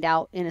of lined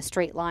out in a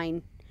straight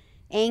line,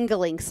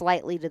 angling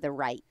slightly to the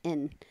right,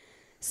 and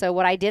so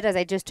what I did is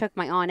I just took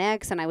my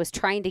Onyx and I was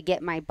trying to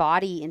get my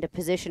body into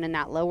position in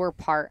that lower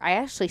part. I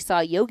actually saw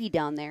Yogi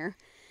down there,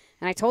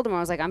 and I told him, I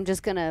was like, I'm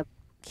just going to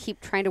keep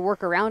trying to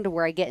work around to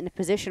where I get in a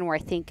position where I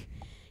think,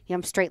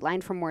 I'm straight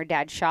line from where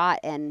Dad shot,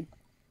 and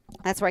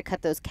that's where I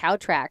cut those cow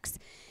tracks.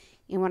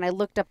 And when I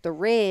looked up the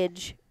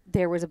ridge,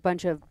 there was a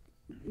bunch of,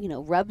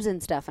 rubs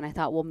and stuff, and I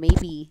thought, well,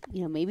 maybe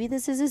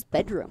this is his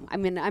bedroom. I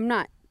mean,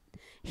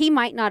 he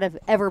might not have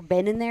ever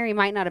been in there. He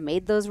might not have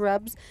made those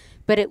rubs,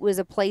 but it was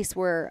a place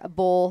where a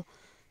bull,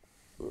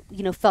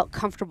 felt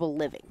comfortable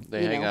living.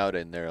 They hang out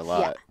in there a lot.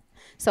 Yeah.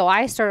 So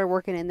I started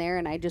working in there,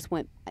 and I just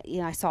went,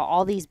 I saw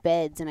all these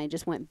beds, and I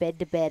just went bed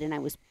to bed, and I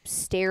was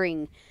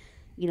staring,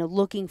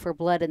 looking for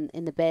blood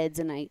in the beds.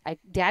 And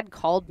Dad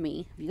called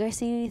me, have you guys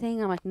seen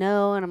anything? I'm like,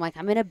 no. And I'm like,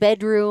 I'm in a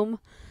bedroom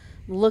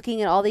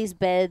looking at all these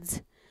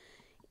beds,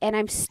 and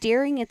I'm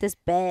staring at this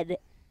bed,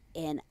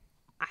 and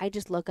I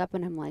just look up,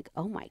 and I'm like,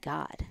 oh my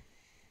God,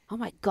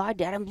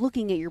 Dad, I'm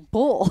looking at your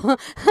bull.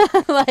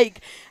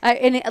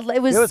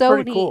 It was so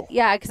pretty neat. cool.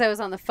 Yeah, because I was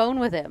on the phone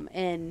with him,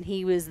 and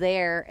he was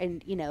there,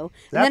 and and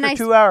then After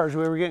 2 hours,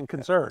 we were getting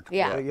concerned.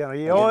 Yeah.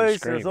 There's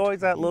screamed.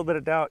 always that little bit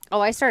of doubt.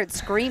 Oh, I started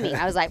screaming.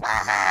 I was like,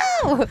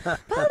 wow!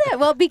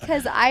 Well,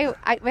 because I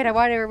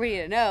wanted everybody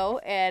to know,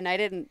 and I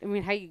didn't. I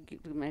mean,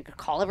 I'm going to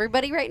call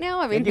everybody right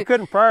now? I mean, And you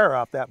couldn't pry her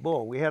off that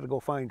bull. We had to go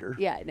find her.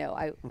 yeah, no,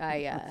 I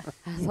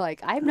was like,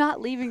 I'm not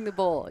leaving the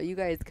bull. You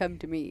guys come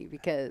to me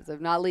because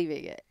I'm not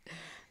leaving it.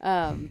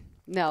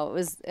 No,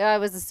 it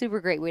was a super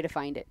great way to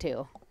find it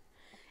too.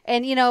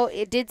 And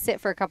it did sit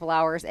for a couple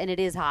hours, and it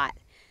is hot.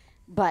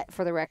 But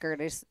for the record,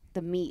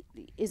 the meat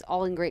is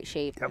all in great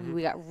shape. Yep.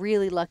 We got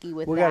really lucky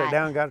with that. We got it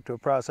down, got it to a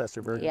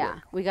processor very Yeah,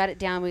 quick. we got it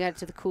down. We got it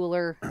to the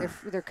cooler.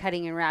 They're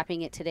cutting and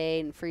wrapping it today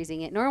and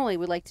freezing it. Normally,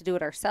 we'd like to do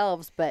it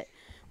ourselves, but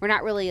we're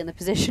not really in the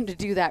position to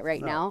do that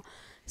right now.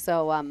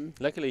 So,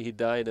 Luckily, he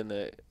died in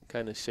a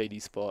kind of shady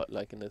spot,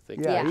 like in the thick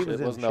Yeah, he bush. was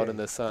It in wasn't out in shade.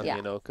 the sun,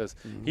 Yeah. because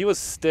he was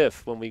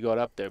stiff when we got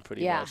up there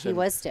pretty yeah, much. he and-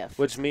 was stiff.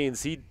 Which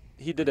means he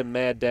did a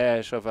mad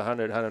dash of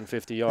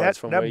 150 yards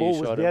from That where bull you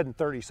was shot dead him, in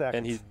 30 seconds.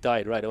 and he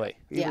died right away.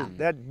 Yeah.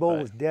 That bull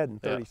Right. was dead in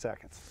 30 Yeah.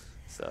 seconds.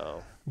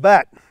 So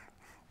But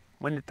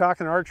when you're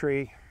talking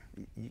archery,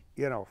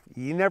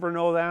 you never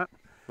know that.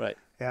 right,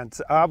 And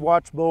so I've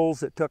watched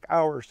bulls that took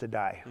hours to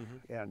die.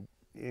 Mm-hmm. And,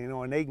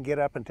 and they can get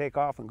up and take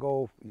off and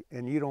go,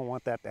 and you don't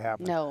want that to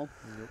happen. No.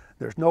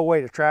 There's no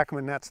way to track them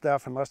in that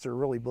stuff unless they're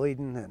really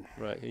bleeding. And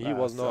right. He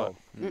was not.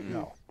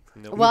 No.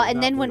 No. Well, was and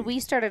not then when bleeding. we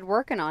started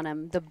working on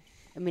him,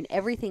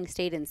 everything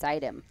stayed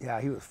inside him.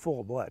 Yeah, he was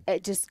full of blood.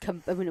 It just,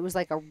 it was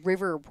like a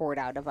river poured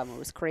out of him. It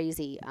was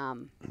crazy.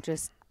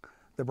 Just,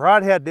 The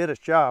broadhead did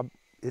its job.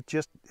 It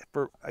just,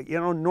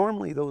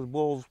 normally those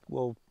bulls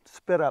will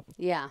spit up,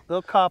 yeah.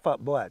 they'll cough up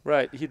blood.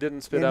 Right, he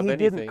didn't spit And up he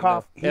anything. didn't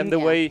cough. no. And he, the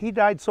way he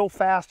died so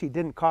fast, he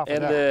didn't cough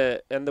it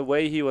up. and the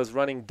way he was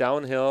running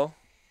downhill,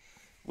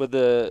 with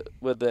the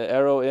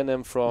arrow in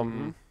him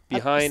from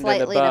behind and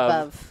slightly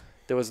above,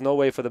 there was no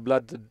way for the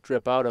blood to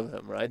drip out of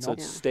him. Right, so Nope.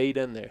 it Yeah. stayed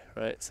in there.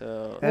 Right,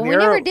 so And Well, the we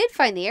never arrow- did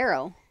find the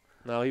arrow.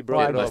 now he It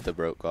broke it must off. have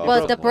broke off.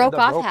 Well, the broke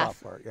off broke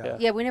half. part, Yeah.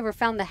 Yeah, we never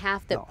found the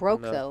half that No.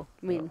 broke, No. though.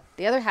 I mean,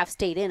 the other half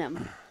stayed in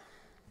him.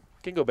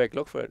 Can go back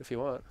look for it if you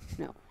want.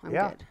 No, I'm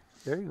Yeah. good.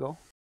 There you go.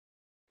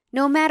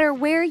 No matter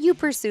where you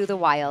pursue the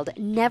wild,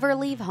 never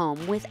leave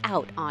home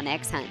without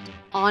Onyx Hunt.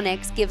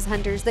 Onyx gives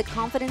hunters the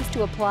confidence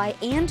to apply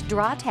and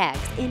draw tags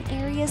in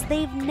areas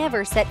they've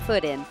never set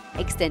foot in,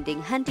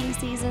 extending hunting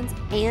seasons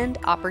and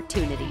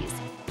opportunities.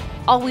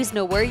 Always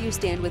know where you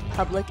stand with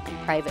public and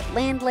private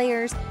land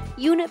layers,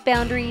 unit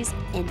boundaries,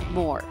 and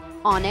more.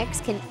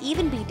 Onyx can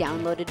even be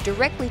downloaded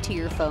directly to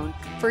your phone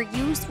for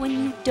use when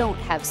you don't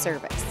have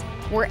service.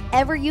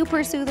 Wherever you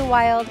pursue the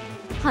wild,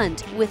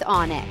 hunt with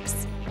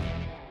Onyx.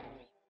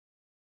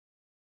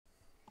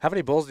 How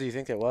many bulls do you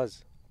think it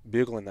was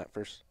bugling that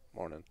first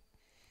morning?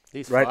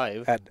 These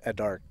Right 5. at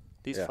dark.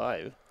 These yeah.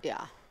 5.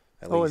 Yeah.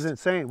 At Oh, it was least.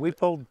 insane. We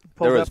pulled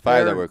There was up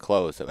 5 there that were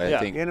close. I Yeah.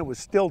 think and it was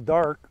still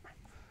dark.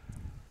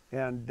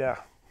 And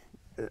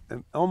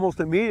almost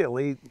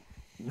immediately,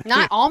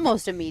 Not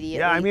almost immediately.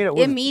 Yeah, I mean, it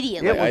was-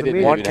 immediately. it was I didn't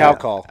immediate. One even cow have-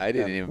 call. I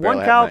didn't Yeah. even one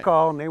barely cow have my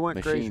call and they went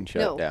machine crazy.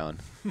 shut No. down.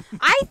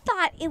 I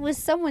thought it was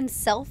someone's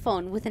cell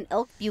phone with an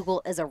elk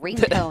bugle as a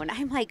ringtone.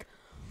 I'm like,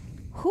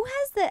 who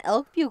has the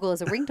elk bugle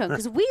as a ringtone?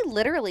 Because we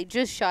literally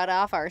just shot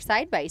off our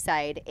side by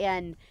side,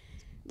 and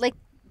like,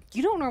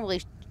 you don't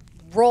normally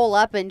roll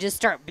up and just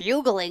start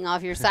bugling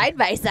off your side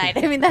by side.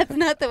 I mean, that's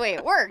not the way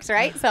it works,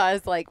 right? So I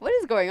was like, what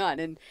is going on?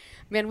 And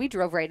man, we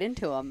drove right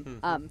into him.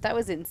 That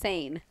was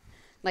insane.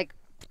 Like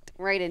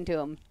right into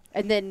him.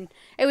 And then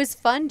it was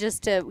fun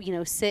just to,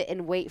 sit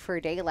and wait for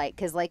daylight.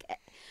 Because,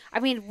 I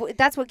mean,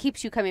 that's what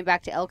keeps you coming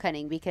back to elk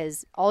hunting,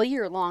 because all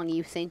year long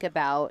you think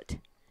about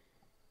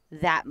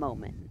that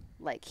moment,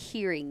 like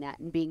hearing that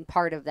and being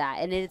part of that.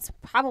 And it's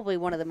probably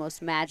one of the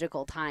most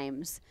magical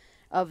times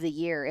of the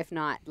year, if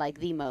not like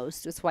the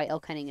most. That's why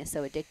elk hunting is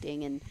so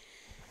addicting. And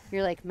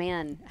you're like,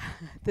 man,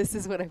 this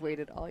is what I've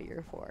waited all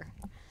year for.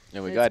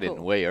 And we got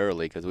in way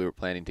early because we were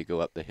planning to go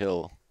up the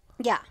hill.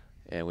 Yeah.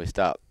 And we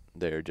stopped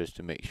there just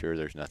to make sure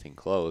there's nothing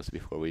close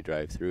before we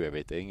drive through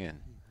everything. And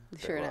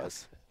sure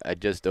enough. I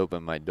just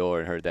opened my door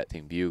and heard that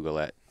thing bugle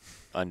at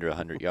under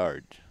 100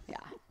 yards. Yeah.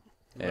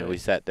 And we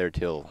sat there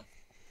till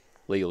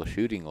legal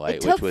shooting light,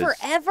 it took which was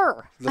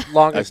forever. The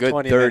longest a good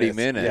 20 30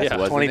 minutes,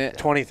 wasn't it?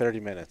 20, 30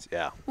 minutes,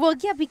 yeah. Well,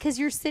 yeah, because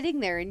you're sitting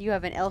there and you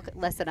have an elk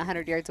less than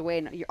 100 yards away,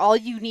 and all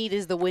you need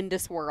is the wind to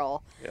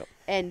swirl,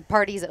 and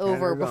party's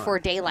over before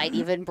daylight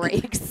even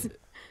breaks.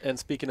 And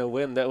speaking of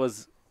wind, that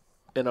was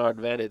in our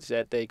advantage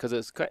that day because it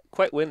was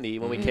quite windy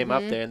when we came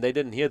up there, and they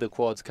didn't hear the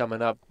quads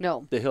coming up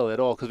the hill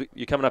at all because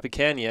you're coming up a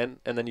canyon,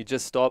 and then you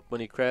just stop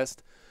when you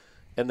crest,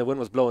 and the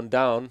wind was blowing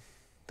down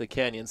the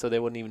canyon, so they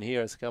wouldn't even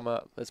hear us come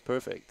up. That's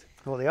perfect.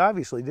 Well, they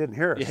obviously didn't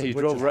hear us. Yeah, you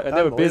drove right, and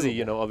they were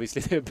busy,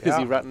 obviously they were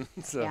busy rutting.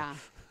 So. Yeah.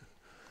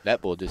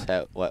 That bull just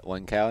had,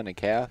 one cow and a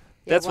calf?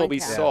 That's what we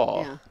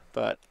saw,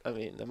 but, I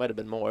mean, there might have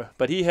been more.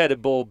 But he had a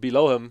bull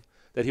below him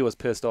that he was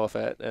pissed off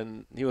at,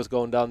 and he was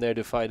going down there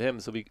to fight him,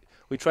 so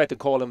we tried to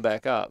call him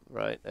back up,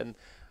 right? And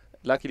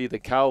luckily the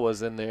cow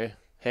was in there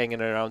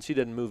hanging around. She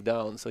didn't move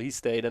down, so he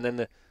stayed. And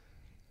then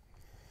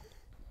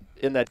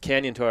in that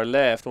canyon to our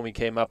left, when we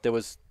came up, there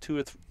was 2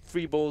 or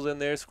 3 bulls in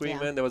there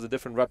screaming. Yeah. There was a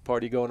different rut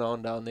party going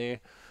on down there.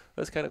 It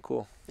was kind of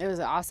cool. It was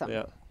awesome.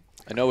 Yeah.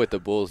 I know with the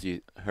bulls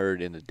you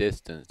heard in the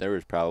distance, there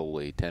was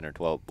probably 10 or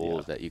 12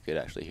 bulls that you could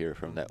actually hear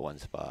from that one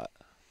spot.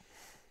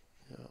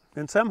 Yeah.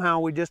 And somehow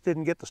we just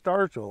didn't get the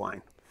stars to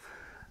align.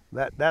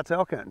 That's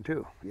elk hunting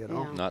too,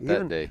 Not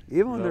that day.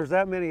 Even when there's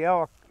that many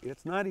elk,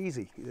 it's not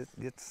easy.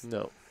 It's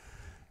still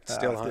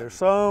hunting. There's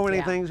so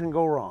many things can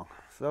go wrong.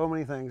 So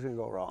many things can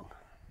go wrong.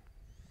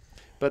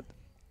 But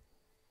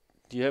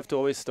you have to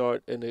always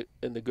start in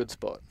the good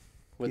spot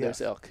when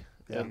there's elk.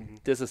 Yeah. And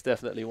this is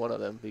definitely one of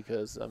them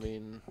because, I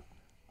mean,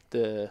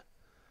 the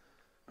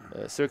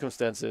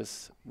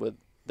circumstances with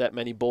that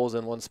many bulls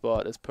in one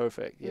spot is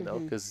perfect, you know,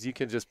 because you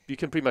can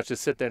pretty much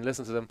just sit there and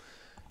listen to them.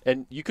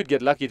 And you could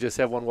get lucky, just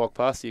have one walk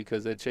past you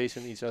because they're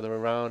chasing each other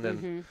around.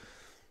 And,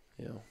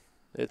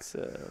 it's...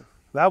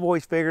 I've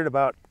always figured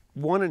about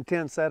 1 in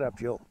 10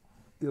 setups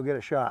you'll get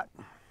a shot.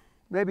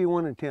 Maybe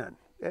 1 in 10.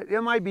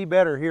 It might be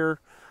better here.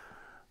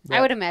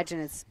 I would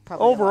imagine it's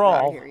probably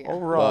overall. Here,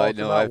 Overall, well, I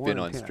know I've been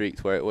on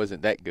streaks where it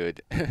wasn't that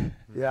good.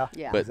 Yeah.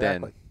 But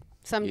exactly.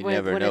 then you when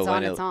never know it's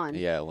on, it's on.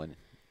 Yeah, when.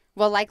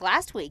 Well, like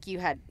last week, you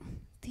had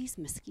these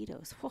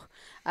mosquitoes.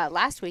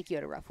 Last week you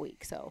had a rough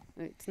week, so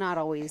it's not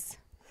always.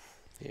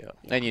 Yeah.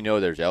 And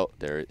there's elk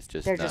there. It's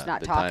just they're just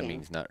not the talking.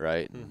 timing's not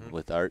right.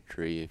 With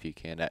archery, if you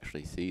can't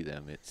actually see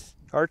them,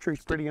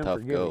 archery's pretty tough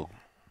unforgiving. go.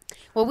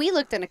 Well, we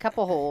looked in a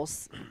couple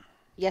holes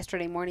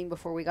yesterday morning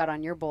before we got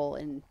on your bull,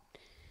 and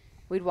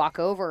we'd walk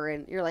over,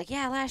 and you're like,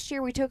 "Yeah, last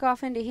year we took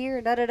off into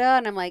here, da da da,"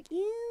 and I'm like,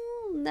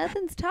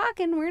 "Nothing's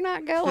talking. We're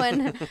not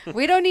going.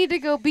 We don't need to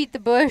go beat the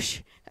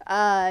bush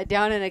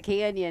down in a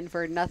canyon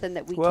for nothing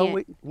that we can't."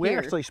 Well, we hear.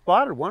 actually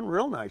spotted one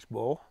real nice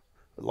bull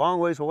a long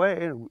ways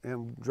away,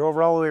 and drove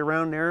all the way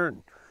around there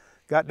and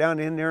got down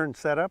in there and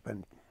set up,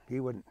 and he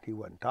wasn't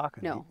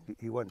talking. No,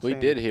 he wasn't. We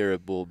saying did anything. hear a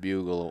bull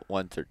bugle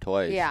once or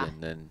twice, Yeah.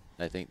 and then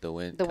I think the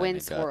wind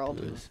swirled.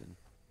 got to us.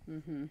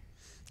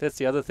 That's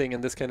the other thing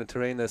in this kind of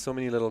terrain. There's so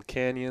many little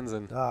canyons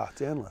and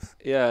it's endless.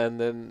 yeah, and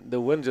then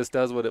the wind just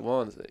does what it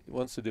wants. It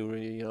wants to do,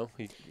 really,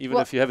 Even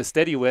if you have a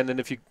steady wind, and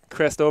if you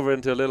crest over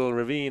into a little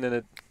ravine and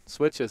it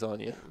switches on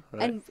you.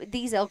 Right? And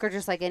these elk are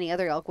just like any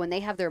other elk. When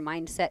they have their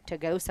mind set to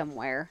go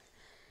somewhere,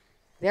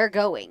 they're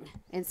going.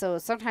 And so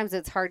sometimes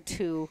it's hard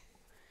to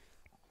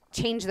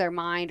change their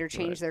mind or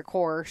change their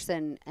course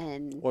and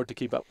or to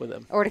keep up with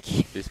them. or to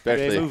keep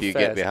Especially if you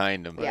get fast.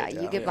 behind them. yeah,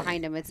 you get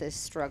behind them, it's a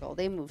struggle.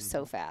 They move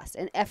so fast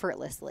and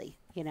effortlessly,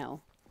 Well,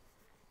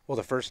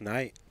 the first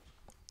night,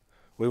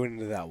 we went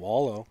into that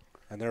wallow,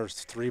 and there was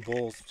 3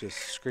 bulls just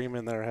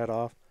screaming their head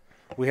off.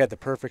 We had the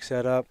perfect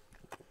setup,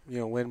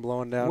 wind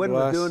blowing down Wind to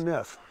was us. doing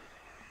this.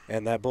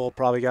 And that bull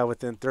probably got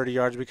within 30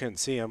 yards. We couldn't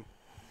see him.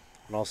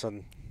 And all of a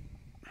sudden,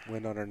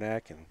 wind on our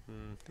neck,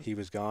 and he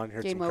was gone.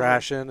 Heard Game some over.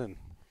 crashing. And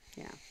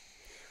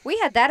We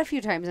had that a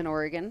few times in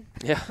Oregon.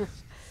 Yeah.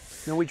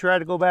 Then we tried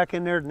to go back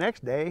in there the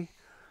next day.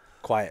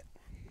 quiet.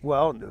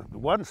 Well, it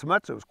wasn't so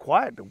much it was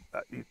quiet.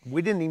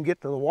 We didn't even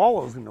get to the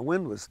wallows, and the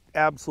wind was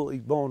absolutely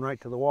blowing right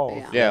to the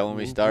wallows. Yeah, when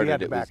we started, had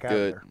to it was back out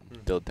good. there.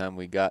 Till the time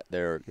we got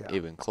there,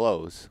 even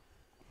close,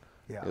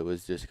 Yeah. it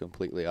was just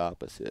completely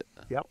opposite.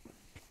 Yep.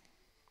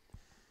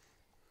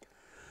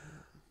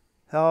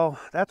 Oh,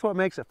 that's what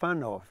makes it fun,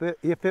 though.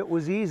 If it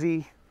was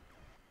easy,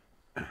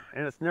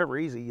 and it's never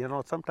easy, you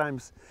know.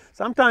 Sometimes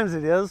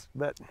it is,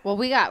 but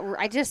Well,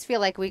 I just feel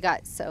like we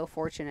got so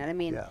fortunate. I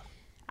mean, yeah.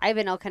 I've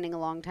been elk hunting a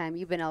long time.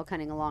 You've been elk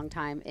hunting a long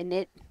time, and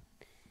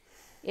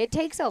it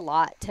takes a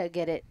lot to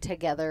get it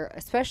together,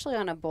 especially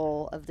on a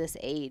bull of this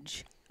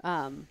age.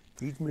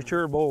 These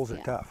mature bulls are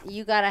tough.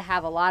 You got to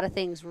have a lot of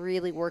things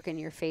really work in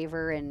your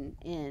favor,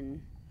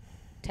 and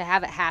to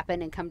have it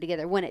happen and come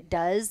together. When it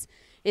does,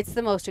 it's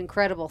the most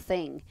incredible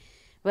thing.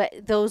 But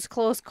those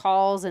close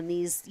calls and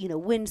these,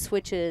 wind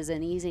switches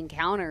and these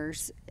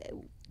encounters,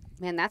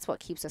 man, that's what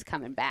keeps us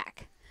coming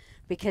back.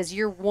 Because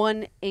you're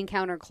one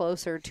encounter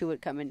closer to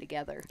it coming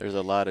together. There's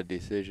a lot of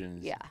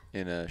decisions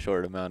in a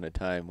short amount of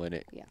time when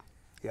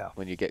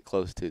you get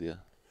close to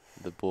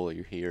the bull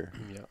you hear.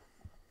 Yeah.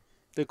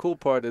 The cool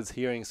part is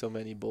hearing so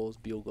many bulls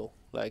bugle.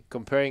 Like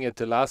comparing it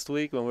to last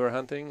week when we were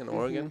hunting in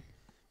Oregon,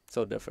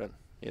 so different.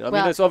 I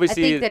mean, it's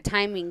obviously I think the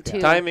timing too.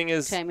 Timing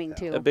is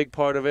too. a big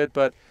part of it,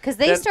 but because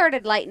they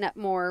started lighting up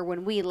more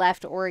when we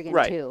left Oregon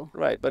too.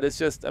 Right, but it's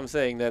just I'm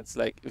saying that's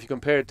like if you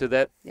compare it to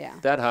that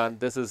hunt,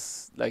 this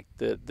is like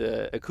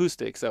the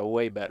acoustics are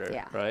way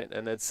better, right?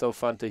 And it's so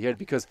fun to hear it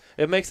because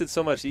it makes it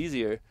so much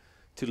easier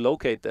to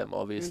locate them,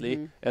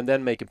 obviously, and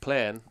then make a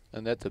plan.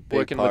 And that's a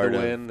big part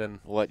of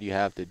what you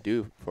have to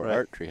do for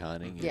archery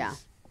hunting.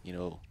 Is,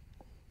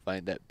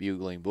 find that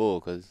bugling bull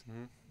because.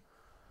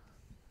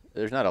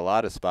 There's not a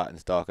lot of spot and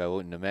stalk, I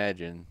wouldn't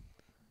imagine,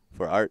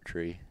 for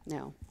archery.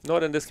 No.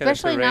 Not in this kind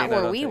Especially of terrain. Especially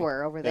not where we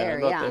were over there,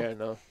 Not there,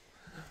 no.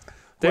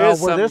 Well,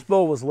 where this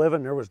bull was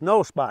living, there was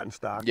no spot and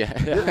stalk. Yeah.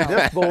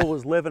 This bull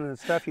was living in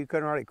stuff you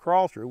couldn't hardly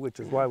crawl through, which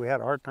is why we had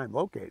a hard time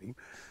locating him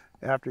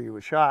after he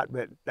was shot.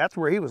 But that's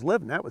where he was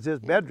living. That was his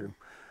bedroom.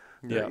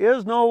 Yeah. There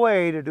is no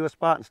way to do a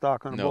spot and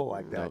stalk on a bull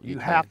like that. You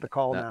have to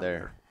call down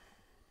there.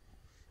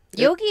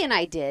 Yogi and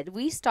I did.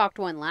 We stalked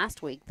one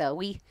last week, though.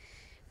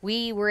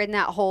 We were in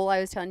that hole I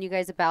was telling you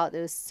guys about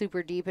that was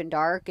super deep and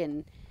dark,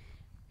 and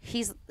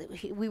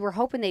we were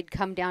hoping they'd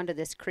come down to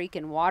this creek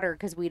and water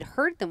because we'd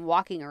heard them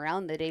walking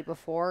around the day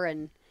before,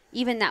 and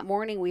even that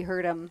morning we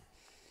heard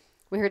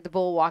the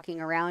bull walking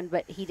around,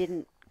 but he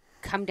didn't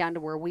come down to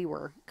where we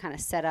were kind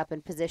of set up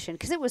and positioned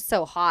because it was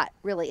so hot,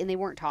 really, and they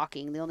weren't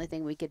talking. The only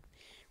thing we could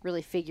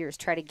really figure is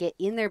try to get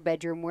in their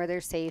bedroom where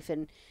they're safe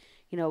and,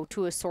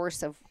 to a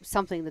source of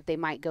something that they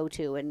might go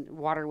to, and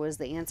water was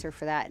the answer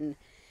for that. And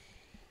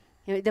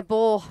the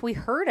bull, we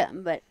heard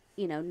him, but,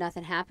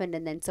 nothing happened.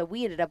 And then so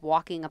we ended up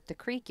walking up the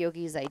creek.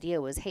 Yogi's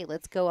idea was, hey,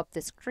 let's go up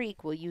this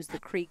creek. We'll use the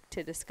creek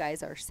to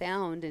disguise our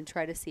sound and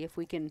try to see if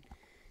we can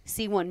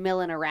see one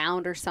milling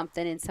around or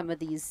something in some of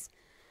these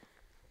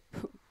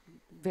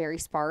very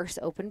sparse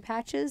open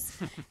patches.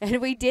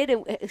 And we did.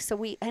 And so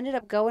we ended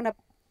up going up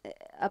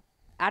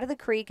out of the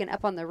creek and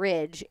up on the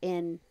ridge.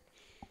 And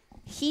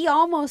he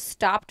almost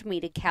stopped me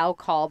to cow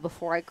call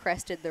before I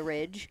crested the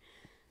ridge.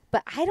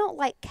 But I don't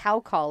like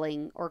cow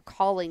calling or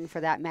calling for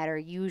that matter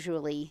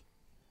usually.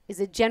 Is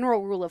a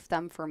general rule of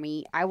thumb for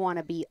me. I want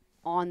to be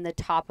on the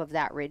top of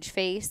that ridge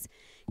face.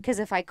 Because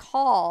if I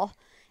call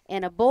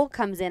and a bull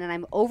comes in and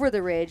I'm over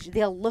the ridge,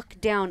 they'll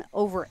look down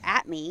over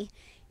at me.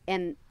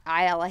 And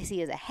all I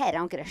see is a head. I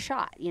don't get a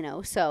shot,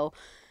 So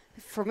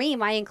for me,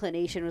 my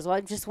inclination was, well,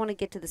 I just want to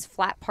get to this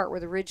flat part where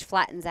the ridge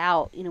flattens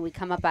out. We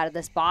come up out of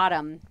this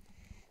bottom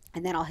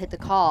and then I'll hit the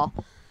call.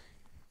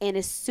 And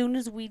as soon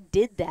as we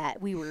did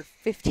that, we were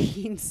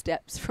 15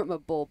 steps from a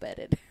bull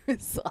bedded.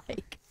 It's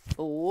like,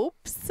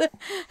 whoops.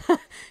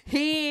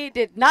 He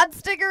did not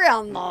stick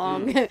around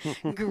long.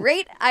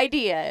 Great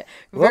idea.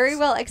 Very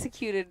well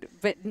executed,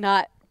 but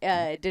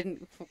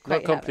didn't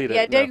quite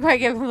completed. Didn't quite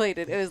get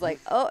completed. It was like,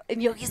 oh,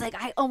 and Yogi's like,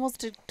 I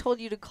almost told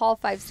you to call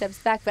 5 steps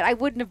back, but I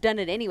wouldn't have done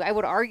it anyway. I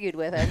would have argued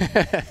with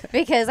him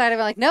because I'd have been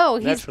like, no,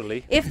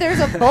 if there's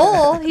a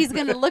bull, he's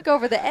going to look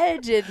over the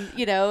edge and,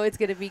 it's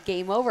going to be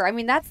game over. I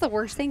mean, that's the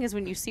worst thing is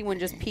when you see one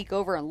just peek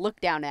over and look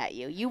down at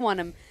you. You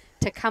want him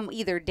to come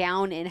either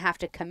down and have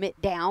to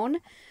commit down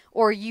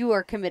or you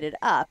are committed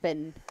up.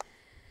 And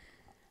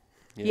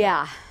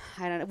yeah.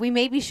 I don't know. We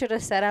maybe should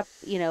have set up,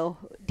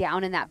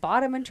 down in that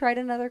bottom and tried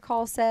another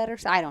call set or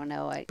I don't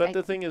know. But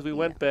the thing is, we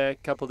went back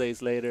a couple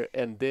days later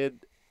and did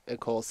a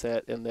call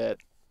set in that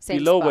same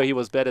below spot where he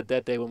was bedded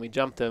that day when we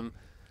jumped him,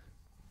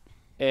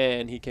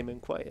 and he came in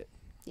quiet.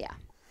 Yeah.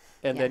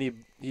 And then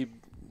he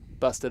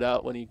busted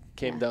out when he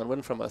came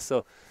downwind from us.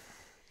 So,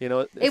 if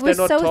it was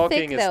they're not so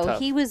talking, thick it's though. tough.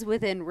 He was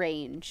within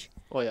range.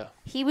 Oh yeah.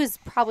 He was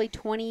probably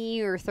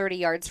 20 or 30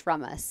 yards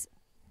from us.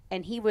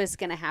 And he was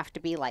going to have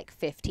to be like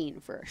 15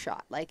 for a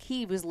shot. Like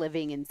he was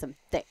living in some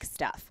thick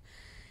stuff.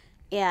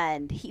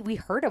 And we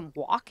heard him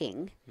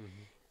walking.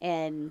 Mm-hmm.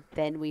 And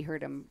then we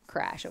heard him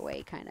crash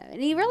away kind of.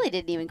 And he really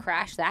didn't even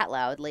crash that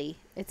loudly.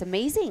 It's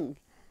amazing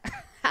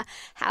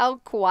how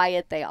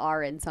quiet they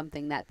are in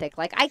something that thick.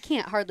 Like I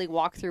can't hardly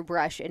walk through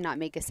brush and not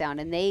make a sound.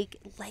 And they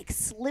like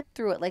slip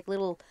through it like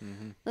little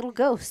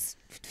ghosts.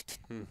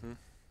 Mm-hmm.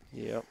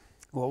 Yep.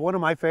 Well, one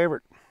of my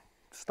favorite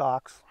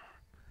stalks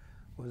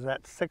was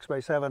that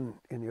 6x7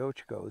 in the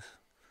Ochigos.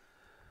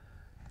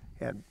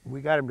 And we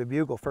got him to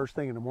bugle first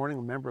thing in the morning,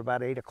 remember,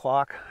 about 8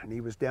 o'clock, and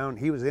he was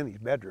in his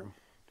bedroom.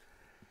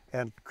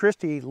 And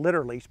Kristy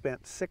literally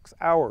spent 6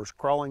 hours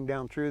crawling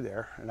down through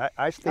there, and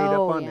I stayed up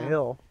on the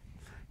hill.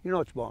 You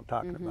know what I'm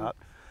talking about.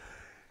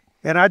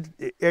 And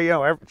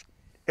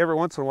every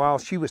once in a while,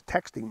 she was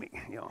texting me,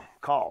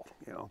 call,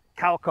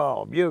 cow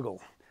call,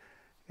 bugle.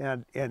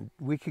 And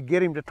we could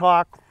get him to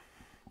talk.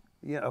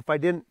 If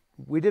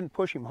we didn't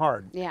push him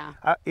hard. Yeah.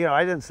 I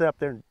didn't sit up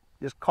there and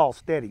just call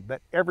steady, but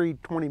every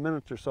 20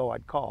 minutes or so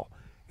I'd call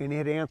and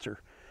he'd answer.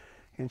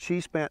 And she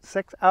spent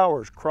 6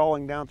 hours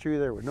crawling down through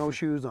there with no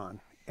shoes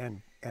on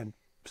and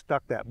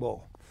stuck that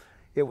bull.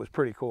 It was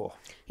pretty cool.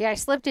 Yeah, I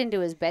slipped into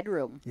his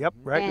bedroom. Yep,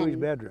 right into his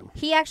And bedroom.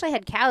 He actually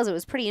had cows. It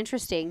was pretty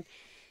interesting.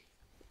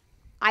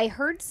 I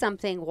heard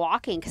something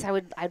walking because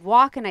I'd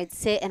walk and I'd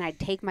sit and I'd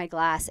take my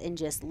glass and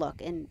just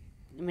look. And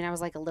I mean, I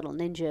was like a little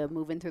ninja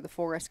moving through the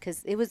forest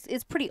because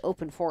it's pretty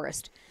open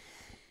forest.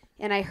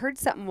 And I heard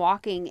something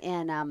walking,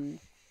 and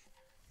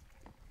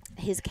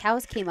his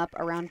cows came up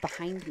around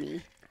behind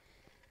me.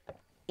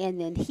 And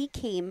then he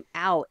came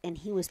out, and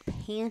he was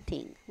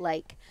panting,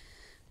 like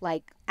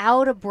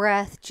out of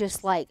breath,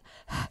 just like,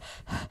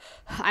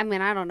 I mean,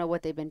 I don't know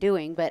what they've been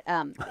doing, but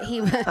he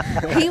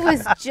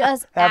was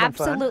just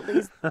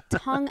absolutely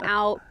tongue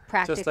out,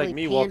 practically Just like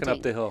me panting. walking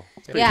up the hill.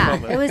 It's pretty Yeah,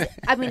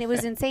 common. it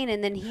was insane.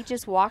 And then he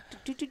just walked,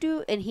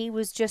 and he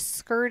was just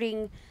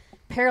skirting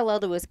parallel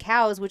to his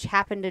cows, which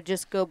happened to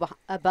just go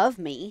above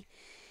me.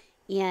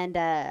 And,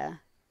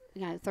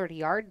 30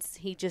 yards,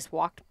 he just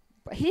walked.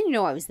 He didn't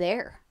know I was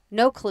there.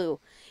 No clue.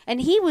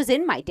 And he was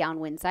in my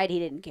downwind side. He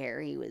didn't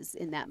care. He was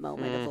in that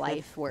moment of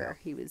life where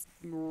he was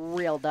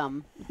real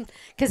dumb.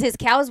 Because his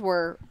cows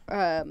were,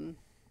 the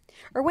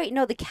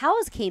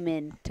cows came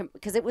in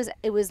because it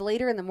was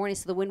later in the morning,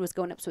 so the wind was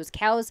going up. So his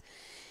cows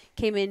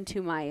came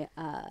into my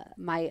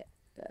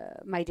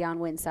my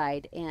downwind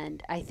side,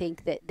 and I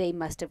think that they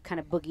must have kind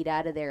of boogied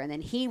out of there. And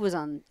then he was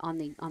on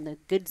the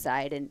good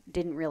side and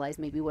didn't realize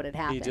maybe what had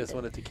happened. He just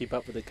wanted to keep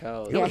up with the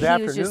cows. It was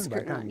afternoon by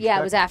the time you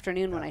it was struck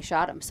afternoon when I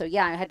shot him. So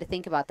yeah, I had to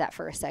think about that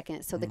for a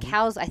second. So the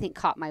cows, I think,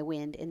 caught my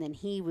wind, and then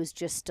he was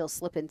just still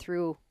slipping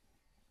through,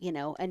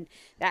 and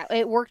that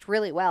it worked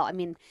really well. I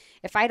mean,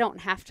 if I don't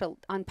have to,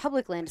 on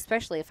public land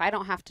especially, if I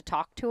don't have to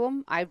talk to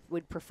him, I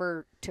would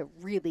prefer to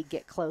really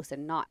get close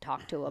and not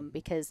talk to him,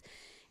 because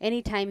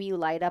anytime you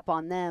light up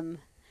on them,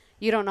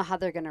 you don't know how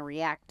they're going to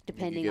react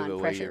depending you on give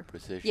away pressure. Your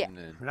position,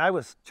 Yeah. And I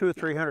was 200 or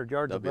 300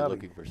 yards they'll be above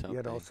looking him, for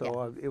something.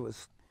 so it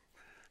was.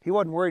 He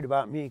wasn't worried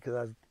about me because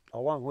I was a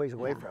long ways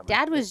away from him.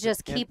 Dad was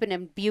just And keeping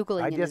him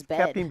bugling I in his just bed.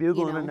 kept him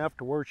bugling you know? enough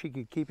to where she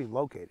could keep him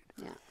located.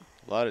 Yeah.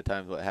 A lot of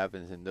times what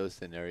happens in those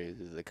scenarios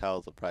is the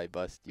cows will probably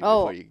bust you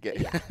Oh, before you get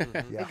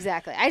Yeah.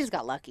 Exactly. I just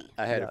got lucky.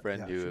 I had Yeah, a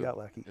friend she got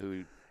lucky.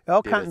 who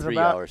Elk did a hunting's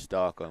about 3-hour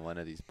stalk on one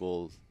of these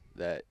bulls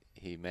that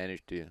he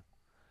managed to,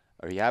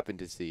 or he happened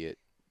to see it.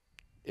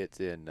 It's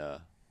in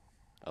a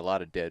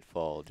lot of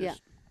deadfall,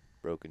 just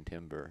broken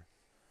timber,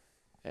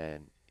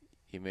 and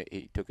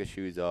he took his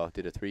shoes off,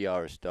 did a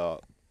 3-hour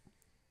stalk,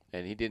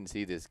 and he didn't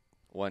see this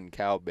one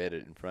cow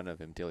bedded in front of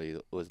him till he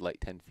was like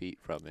 10 feet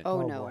from it.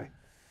 Oh, Oh, no. boy.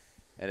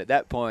 And at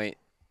that point,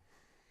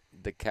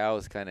 the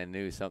cows kind of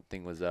knew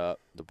something was up.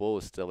 The bull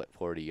was still at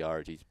 40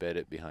 yards. He's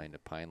bedded behind a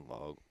pine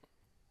log.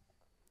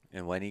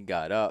 And when he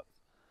got up,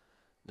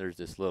 there's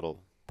this little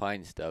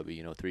pine stubby,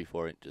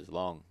 3-4 inches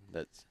long,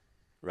 that's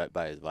right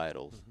by his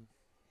vitals.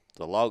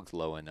 The log's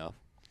low enough.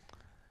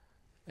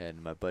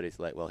 And my buddy's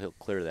like, well, he'll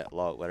clear that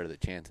log. What are the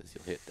chances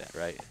he'll hit that,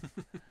 right?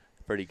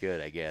 Pretty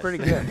good, I guess. Pretty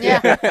good. Yeah,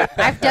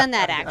 I've done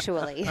that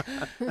actually.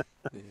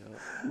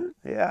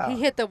 Yeah. He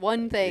hit the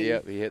one thing.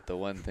 Yep, he hit the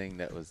one thing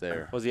that was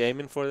there. Was he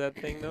aiming for that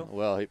thing, though?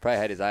 Well, he probably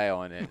had his eye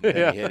on it, and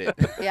then he hit it.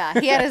 Yeah,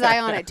 he had his eye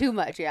on it too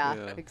much. Yeah,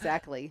 Yeah.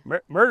 exactly.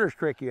 Murder's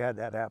Creek, you had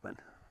that happen.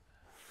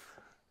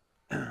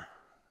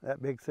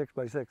 That big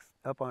 6x6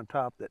 up on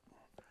top, that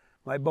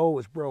my bow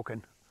was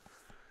broken,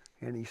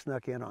 and he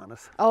snuck in on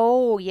us.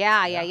 Oh yeah.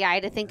 I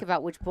had to think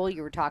about which bull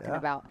you were talking Yeah.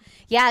 about.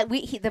 Yeah,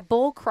 the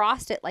bull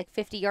crossed it like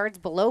 50 yards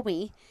below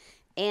me,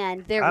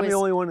 and there I'm was the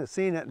only one that's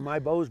seen it, and my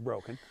bow's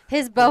broken.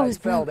 his bow I was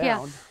fell broke.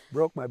 down, Yeah,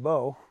 broke my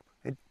bow,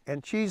 and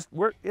it's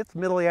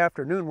middle of the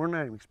afternoon. We're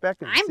not even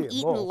expecting to I'm see a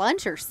eating bull.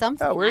 lunch or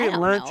something. Yeah, we're I eating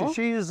don't lunch, know. and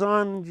she's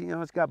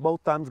on. It's got both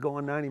thumbs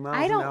going 90 miles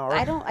I don't. an hour. I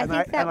And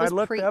think that and I was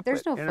looked pre. up,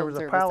 There's no and phone there was a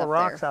service pile up of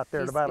rocks there. out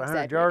there at He's about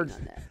 100 exaggerating yards.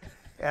 on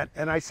that.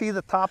 And I see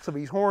the tops of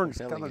his horns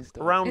Telling coming a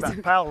story. around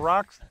that pile of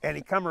rocks, and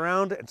he come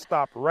around and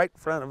stopped right in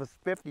front of us,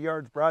 50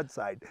 yards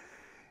broadside.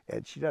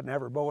 And she doesn't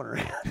have her bow in her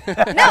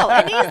hand. No,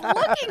 and he's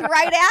looking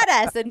right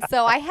at us, and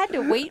so I had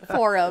to wait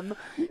for him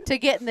to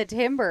get in the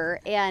timber,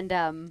 and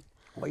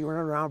Well, he went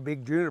around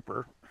big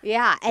juniper.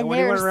 yeah, and when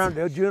he went there's around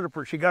the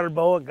juniper, she got her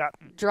bow and got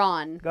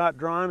drawn.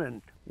 drawn,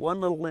 and one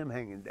little limb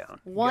hanging down.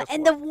 One Guess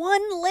and what? the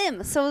one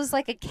limb, so it's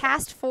like a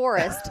cast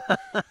forest,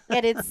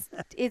 and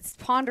it's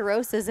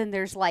ponderosas, and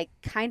there's like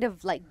kind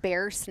of like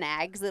bare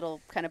snags that'll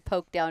kind of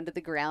poke down to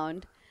the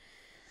ground,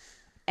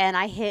 and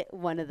I hit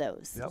one of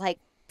those. Yep. Like,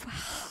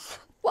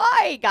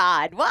 why,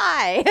 God,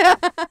 why?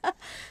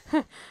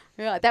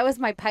 Yeah, that was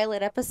my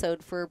pilot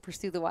episode for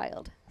Pursue the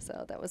Wild,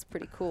 so that was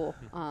pretty cool.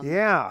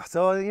 Yeah,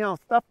 so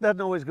stuff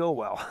doesn't always go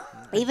well.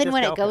 Even Just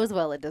when it elk hunting. goes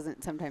well, it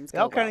doesn't sometimes go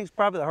Elk well. hunting's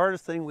probably the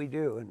hardest thing we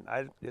do,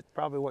 and it's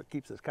probably what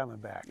keeps us coming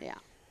back. Yeah.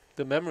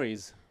 The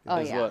memories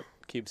is yeah. what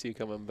keeps you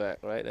coming back,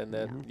 right? And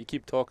then you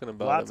keep talking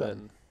about Lots them, of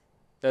and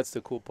that's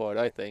the cool part,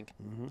 I think.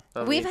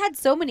 I We've mean, had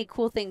so many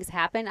cool things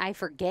happen, I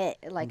forget.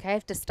 Like, I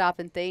have to stop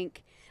and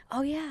think,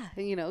 oh, yeah,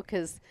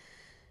 because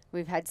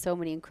we've had so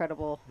many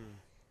incredible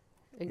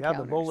encounters.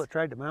 Yeah, the bull that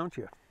tried to mount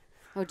you.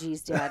 Oh,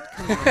 geez, Dad.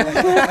 Come on.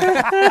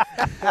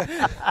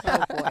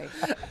 Oh, boy.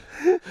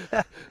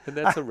 and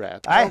that's a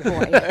wrap. Oh,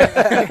 boy.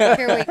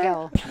 Here we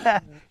go.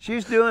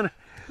 She's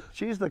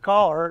the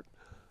caller.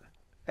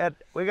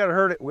 We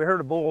heard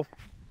a bull,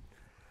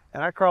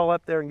 and I crawl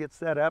up there and get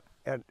set up,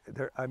 and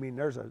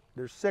there's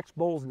 6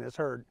 bulls in this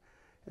herd,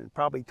 and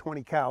probably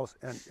 20 cows,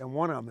 and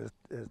one of them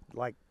is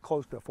like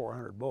close to a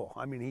 400 bull.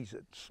 I mean, he's a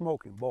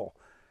smoking bull,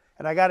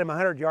 and I got him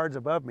 100 yards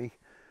above me,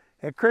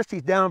 and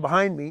Kristy's down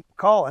behind me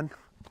calling,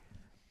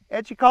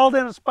 and she called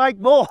in a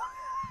spiked bull.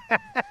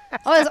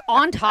 Oh, it was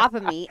on top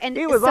of me. And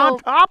He was so, on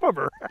top of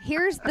her.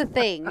 Here's the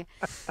thing.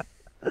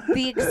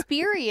 The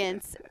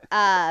experience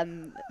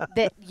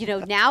that,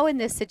 now in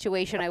this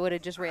situation, I would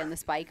have just ran the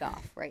spike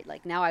off, right?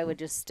 Like, now I would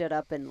just stood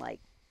up and,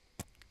 like,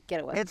 get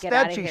away. get out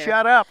Instead, of she here.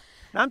 shut up.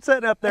 And I'm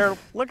sitting up there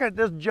looking at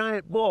this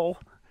giant bull,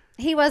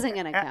 He wasn't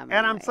going to come.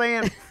 and I'm anyway.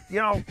 saying,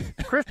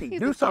 Kristy, He's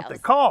do the something,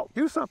 cows.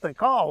 do something,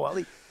 call. Well,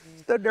 he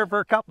stood there for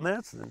a couple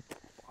minutes, and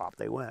off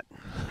they went.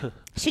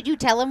 Should you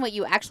tell him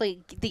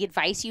the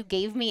advice you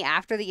gave me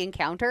after the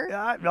encounter?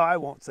 No, I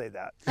won't say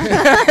that.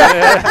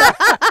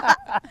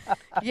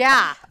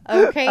 Yeah.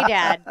 Okay,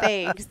 Dad.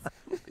 Thanks.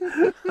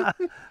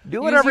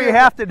 Do whatever you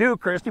have to do,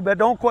 Kristy, but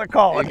don't quit You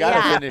calling. gotta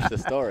Yeah. finish the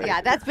story.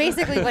 Yeah, that's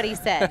basically what he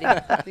said.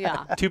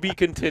 Yeah. To be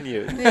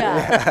continued.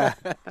 Yeah.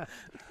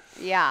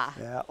 Yeah.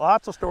 Yeah,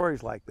 lots of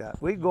stories like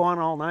that. We could go on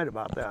all night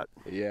about that.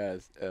 Yeah,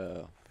 if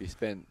you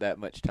spend that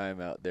much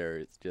time out there,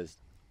 it's just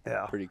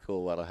Yeah. pretty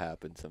cool what'll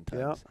happen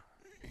sometimes.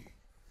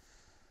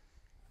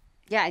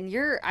 Yeah, and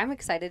I'm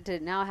excited to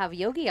now have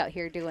Yogi out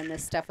here doing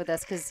this stuff with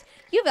us because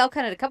you've elk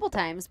hunted a couple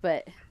times,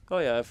 but Oh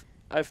yeah,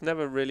 I've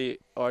never really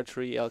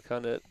archery elk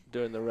hunted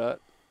during the rut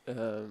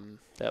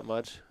that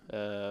much.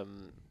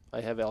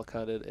 I have elk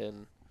hunted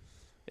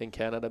in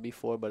Canada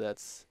before, but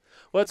it's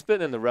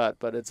been in the rut,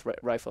 but it's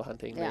rifle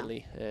hunting Yeah.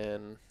 mainly,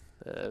 and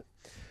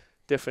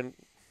different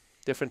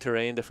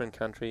terrain, different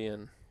country,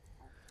 and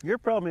Your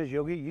problem is,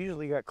 Yogi, you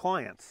usually got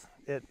clients,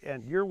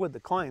 and you're with the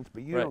clients,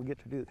 but you Right. don't get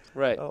to do it.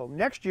 right. Oh,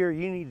 next year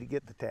you need to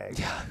get the tag.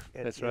 Yeah,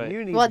 that's right.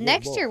 You need well, to get a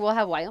next bull. year we'll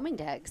have Wyoming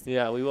tags.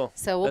 Yeah, we will.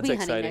 So we'll That's be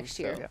hunting exciting, next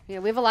year. so. Yeah,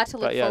 we have a lot to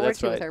look But yeah, forward that's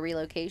to with right. our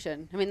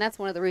relocation. I mean, that's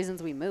one of the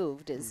reasons we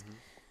moved is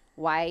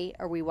why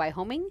are we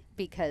Wyoming?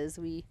 Because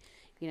we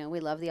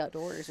love the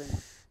outdoors,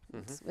 and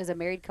as a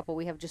married couple,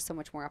 we have just so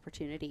much more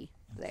opportunity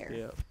there.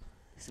 Yeah.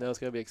 Now it's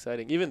gonna be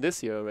exciting. Even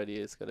this year already,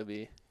 it's gonna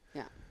be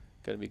Yeah.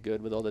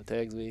 good with all the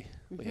tags we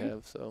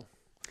have. So,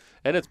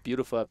 and it's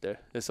beautiful up there.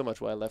 There's so much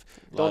wildlife.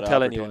 Lot Don't of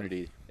tell anyone.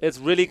 opportunity. It's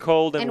really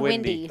cold and, And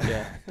windy.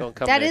 Yeah, don't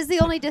come That there. is the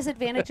only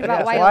disadvantage about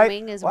Yes,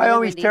 Wyoming is really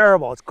Wyoming's windy.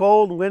 terrible. It's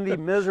cold, windy,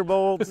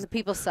 miserable, The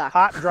people suck.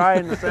 hot, dry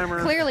in the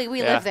summer. Clearly, we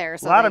Yeah. live there. A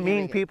So lot they of can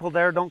mean make it. people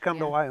there. Don't come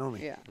to Yeah.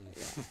 Wyoming. Yeah.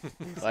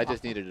 Well, I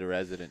just needed a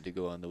resident to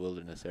go on the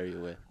wilderness area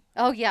with.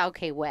 Oh yeah.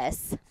 Okay,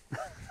 Wes.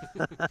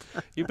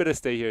 You better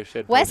stay here,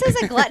 shit. Wes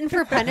is a glutton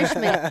for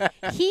punishment.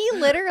 He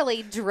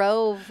literally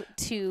drove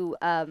to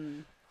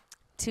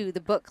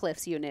the Book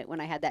Cliffs unit when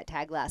I had that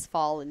tag last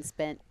fall and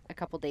spent a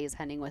couple days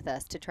hunting with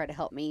us to try to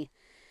help me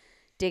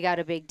dig out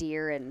a big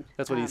deer. And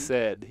That's what he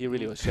said. He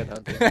really was shit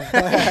hunting.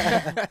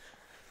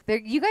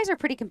 you guys are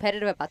pretty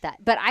competitive about that.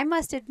 But I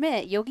must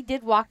admit, Yogi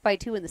did walk by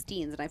 2 in the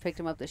Steens, and I picked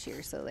him up this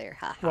year. So there.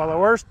 Ha, ha.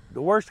 Well,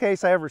 the worst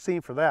case I ever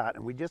seen for that,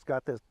 and we just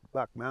got this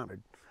buck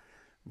mounted.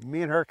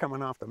 Me and her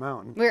coming off the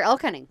mountain. We were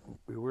elk hunting.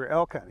 We were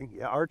elk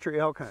hunting, archery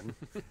elk hunting,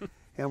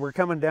 and we're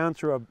coming down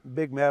through a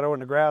big meadow,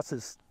 and the grass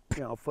is,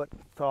 a foot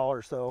tall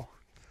or so.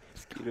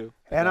 Mosquito.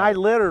 And I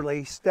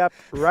literally stepped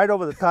right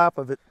over the top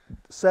of a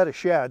set of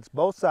sheds,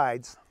 both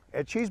sides,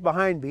 and she's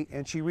behind me,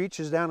 and she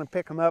reaches down and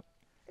pick them up,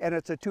 and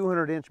it's a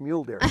 200-inch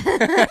mule deer.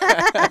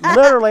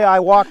 Literally, I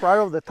walk right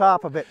over the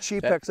top of it.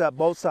 She picks up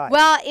both sides.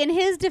 Well, in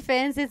his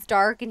defense, it's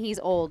dark and he's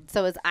old,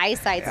 so his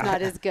eyesight's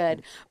not as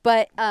good.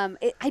 But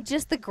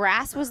the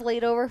grass was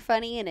laid over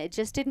funny, and it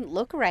just didn't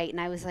look right. And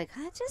I was like,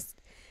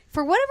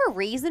 for whatever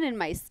reason in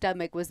my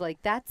stomach was like,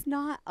 that's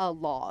not a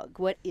log.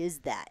 What is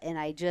that? And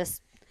I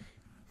just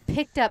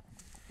picked up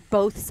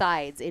both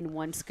sides in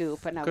one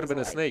scoop, and I Could was have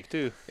been a like, snake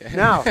too.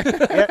 Now,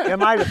 in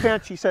my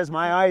defense, she says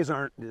my eyes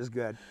aren't as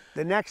good.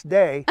 The next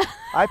day,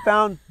 I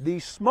found the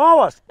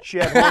smallest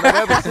shed horn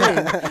I've ever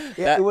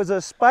seen. It was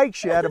a spike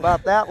shed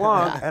about that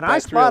long, and I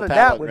That's real spotted that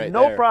talent with right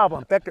no there.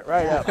 problem. Picked it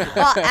right up. Well,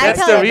 I That's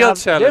tell the you, real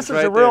challenge This is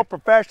right a real there.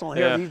 professional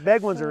here. Yeah. These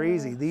big ones are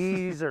easy.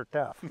 These are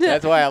tough.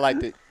 That's why I like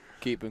to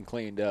keep them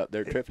cleaned up.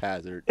 They're trip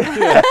hazard.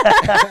 That's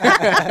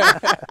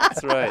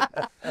right.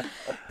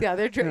 Yeah,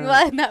 they're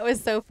well, and that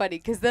was so funny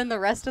because then the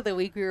rest of the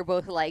week we were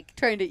both like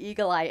trying to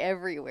eagle eye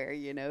everywhere,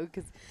 you know.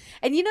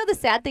 And you know the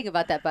sad thing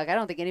about that buck, I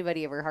don't think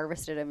anybody ever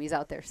harvested him. He's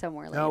out there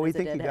somewhere. No, we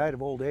think he deadhead. died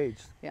of old age.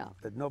 Yeah.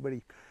 That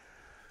nobody.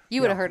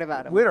 You would have heard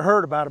about him. We'd have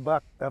heard about a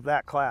buck of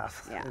that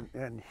class. Yeah.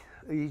 And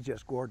he's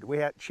just gorgeous.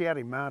 She had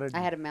him mounted. I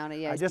had him mounted.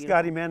 Yeah. I just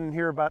got him in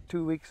here about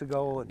 2 weeks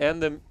ago.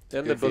 And the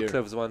Book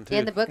Cliffs one too.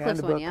 And the Book And Cliffs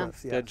the one, Book yeah.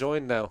 Cliffs, They're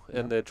joined now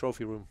in the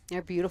trophy room.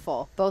 They're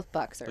beautiful. Both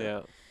bucks are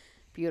Yeah.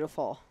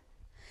 beautiful.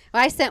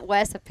 Well, I sent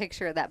Wes a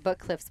picture of that Book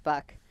Cliffs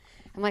buck.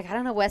 I'm like, I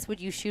don't know, Wes, would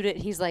you shoot it?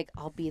 He's like,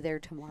 I'll be there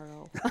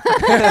tomorrow.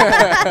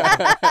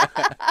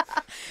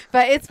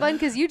 But it's fun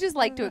because you just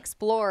like to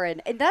explore.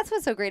 And that's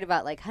what's so great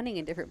about like hunting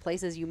in different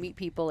places. You meet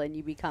people and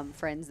you become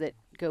friends that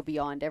go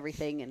beyond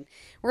everything. And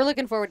we're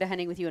looking forward to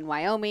hunting with you in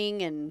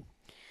Wyoming. And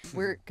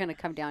we're going to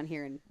come down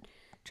here and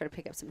try to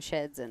pick up some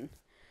sheds. And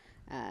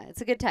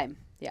it's a good time.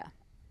 Yeah.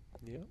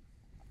 Yeah.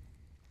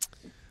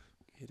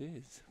 It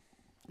is.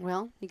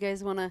 Well, you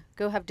guys want to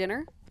go have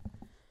dinner?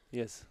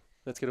 Yes.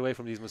 Let's get away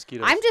from these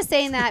mosquitoes. I'm just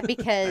saying that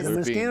because, The We're being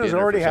mosquitoes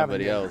dinner already for having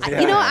somebody dinner.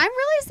 else. you know, I'm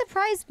really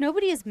surprised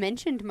nobody has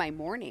mentioned my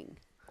morning.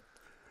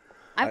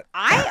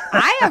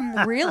 I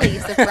am really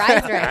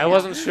surprised right now. I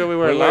wasn't sure we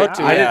were allowed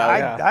to.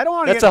 I don't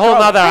want to That's get a in whole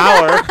trouble. nother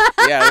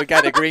hour. Yeah, we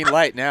got a green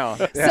light now.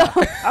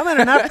 I'm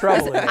in enough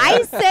trouble. Listen,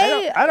 I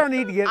say I don't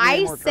need to get in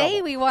any I more say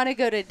trouble. we want to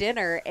go to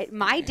dinner.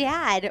 My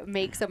dad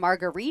makes a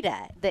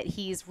margarita that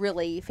he's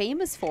really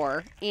famous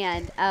for,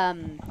 and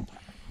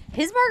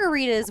his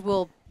margaritas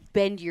will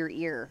bend your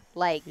ear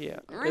like Yeah.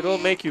 It'll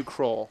make you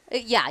crawl.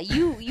 yeah,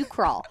 you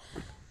crawl.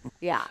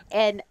 Yeah,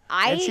 and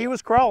she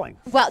was crawling.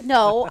 well,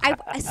 no,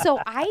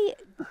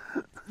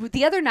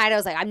 the other night I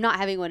was like, I'm not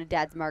having one of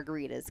Dad's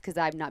margaritas because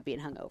I'm not being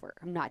hungover.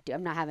 I'm not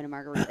having a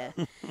margarita.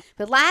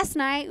 But last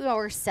night we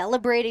were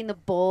celebrating the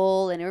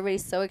bull and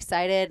everybody's so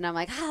excited, and I'm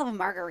like, I'll have a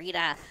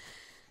margarita.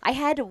 I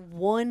had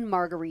one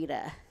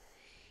margarita,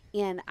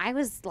 and I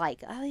was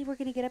like, oh, we're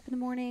gonna get up in the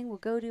morning. We'll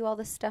go do all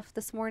this stuff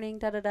this morning,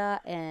 da da da.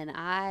 And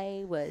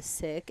I was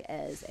sick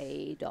as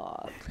a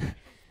dog.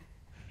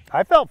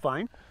 I felt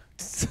fine.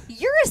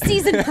 You're a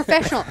seasoned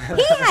professional.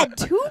 He had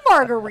 2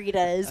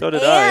 margaritas So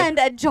did I. and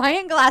a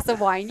giant glass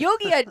of wine.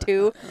 Yogi had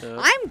 2. Yeah.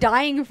 I'm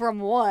dying from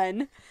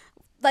one.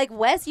 Like,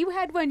 Wes, you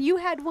had one. You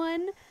had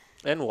one.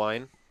 And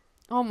wine.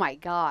 Oh, my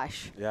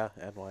gosh. Yeah,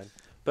 and wine.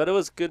 But it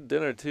was good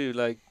dinner too.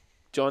 Like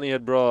Johnny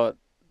had brought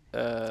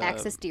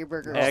Axis deer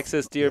burgers.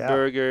 Axis deer Yeah.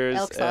 burgers,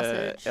 Elk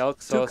sausage. elk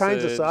 2 sausage,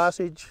 kinds of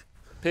sausage.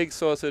 pig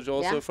sausage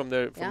also Yeah. from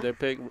their Yeah.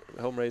 pig,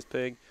 home raised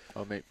pig.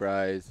 Homemade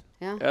fries.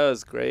 Yeah. That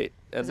was great.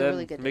 And was a then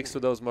really good mixed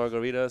dinner. with those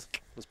margaritas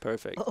was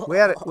perfect. We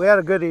had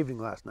a good evening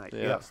last night.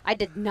 Yeah. Yes. I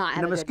did not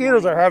have And the a good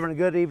mosquitoes are morning. having a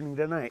good evening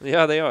tonight.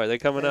 Yeah, they are. They're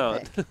coming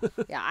out.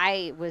 Perfect. Yeah,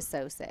 I was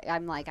so sick.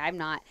 I'm like, I'm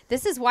not.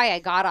 This is why I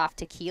got off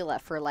tequila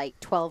for like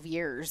 12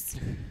 years.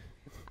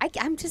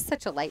 I'm just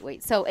such a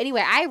lightweight. So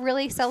anyway, I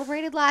really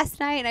celebrated last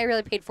night, and I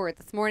really paid for it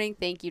this morning.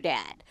 Thank you,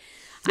 Dad.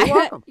 You're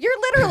welcome. You're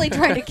literally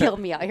trying to kill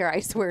me out here,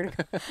 I swear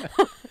to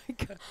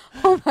God.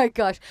 Oh my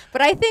gosh.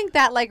 But I think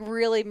that like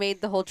really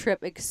made the whole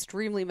trip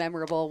extremely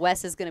memorable.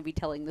 Wes is going to be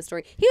telling the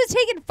story. He was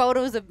taking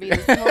photos of me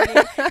this morning.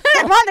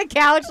 I'm on the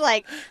couch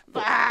like,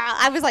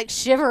 I was like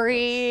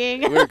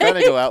shivering. We were going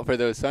to go out for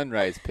those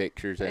sunrise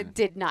pictures, It and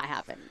did not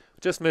happen.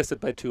 Just missed it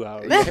by 2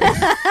 hours.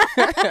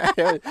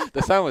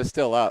 the sun was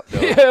still up,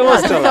 though. Yeah, it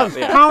was still up.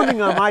 Yeah.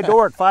 Pounding on my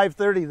door at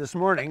 5:30 this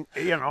morning.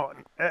 You know,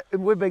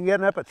 we've been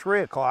getting up at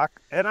 3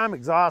 o'clock, and I'm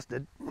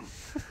exhausted.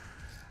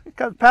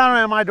 Comes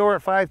pounding on my door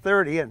at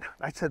 5:30, and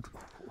I said,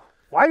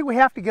 "Why do we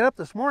have to get up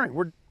this morning?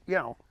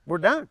 We're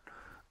done."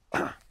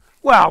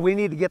 Well, we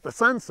need to get the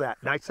sunset.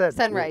 And I said,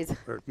 Sunrise.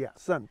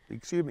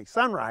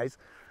 sunrise.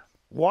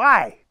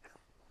 Why?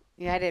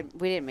 Yeah,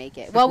 we didn't make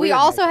it. Well, We we didn't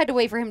also make had to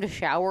wait for him to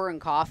shower and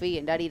coffee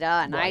and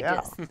da-de-da, and Well, I yeah,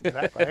 just...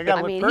 exactly. I gotta I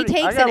look mean, pretty. he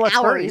I takes gotta an look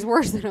hour. pretty. He's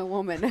worse than a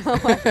woman. Oh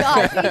my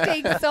gosh,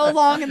 he takes so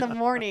long in the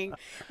morning.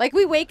 Like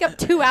we wake up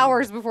 2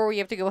 hours before we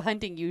have to go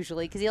hunting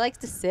usually because he likes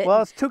to sit. Well,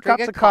 and it's 2 drink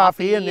cups a of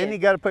coffee, and then and- you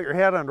got to put your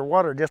head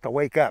underwater just to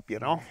wake up. You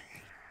know.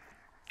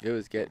 It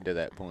was getting to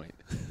that point.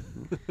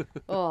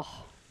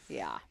 Oh,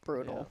 yeah,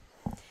 brutal.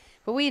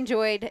 But we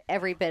enjoyed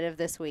every bit of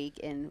this week,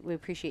 and we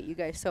appreciate you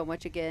guys so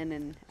much again.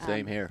 And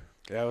Same here.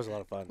 Yeah, it was a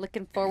lot of fun.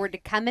 Looking forward to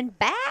coming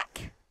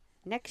back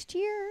next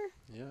year.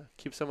 Yeah,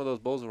 keep some of those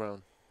bulls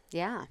around.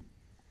 Yeah.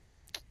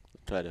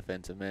 Try to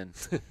fence them in.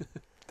 Don't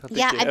think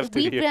Yeah, you and have to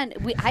we've here. done.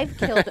 I've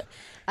killed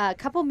a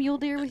couple mule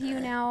deer with you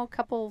now,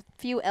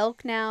 few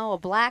elk now, a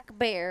black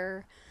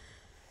bear.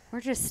 We're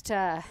just,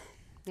 yeah,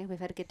 we've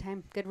had a good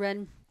time, good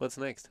run. What's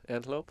next?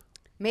 Antelope?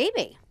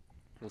 Maybe.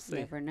 We'll see.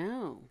 Never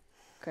know.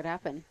 Could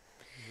happen.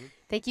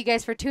 Thank you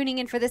guys for tuning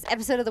in for this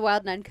episode of the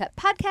Wild Uncut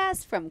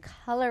podcast from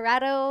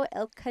Colorado,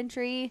 elk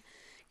country.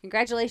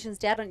 Congratulations,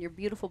 Dad, on your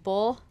beautiful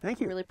bull.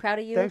 Thank you. Really proud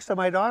of you. Thanks to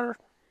my daughter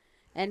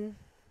And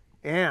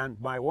and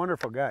my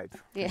wonderful guides.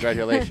 yeah,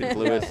 Congratulations,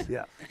 Lewis.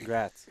 Yeah.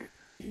 Congrats.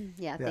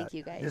 yeah, thank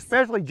you guys.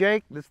 Especially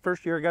Jake. This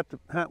first year I got to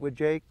hunt with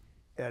Jake,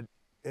 and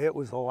it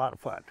was a lot of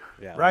fun.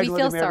 Yeah. Riding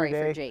We with feel him every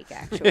sorry for day. Jake,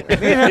 actually.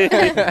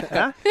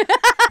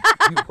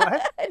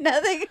 What?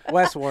 Nothing.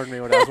 Wes warned me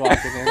when I was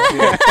walking in.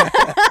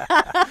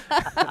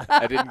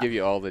 I didn't give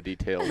you all the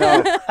details.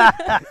 No.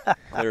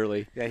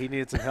 Clearly. Yeah, he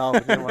needed some help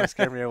and didn't want to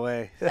scare me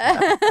away.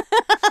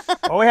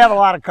 Well, we have a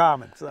lot of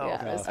comments, so.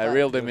 Yeah, it was I fun.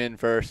 reeled him in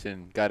first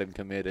and got him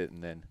committed,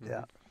 and then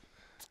Yeah.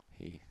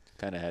 he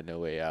kind of had no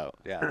way out.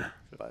 Yeah.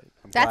 But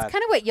I'm That's glad.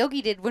 kind of what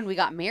Yogi did when we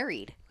got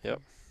married.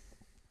 Yep.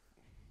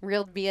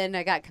 Reeled me in,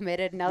 I got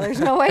committed, now there's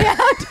no way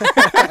out.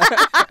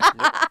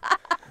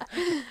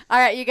 All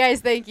right, you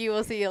guys, thank you.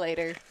 We'll see you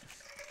later.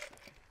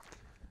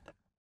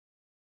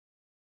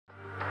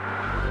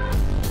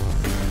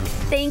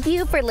 Thank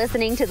you for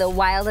listening to the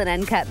Wild and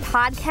Uncut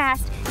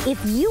podcast. If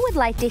you would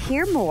like to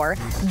hear more,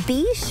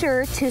 be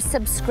sure to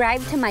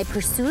subscribe to my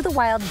Pursue the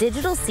Wild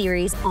digital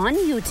series on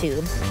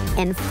YouTube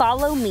and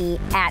follow me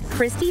at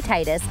Kristy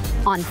Titus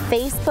on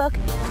Facebook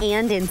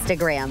and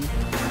Instagram.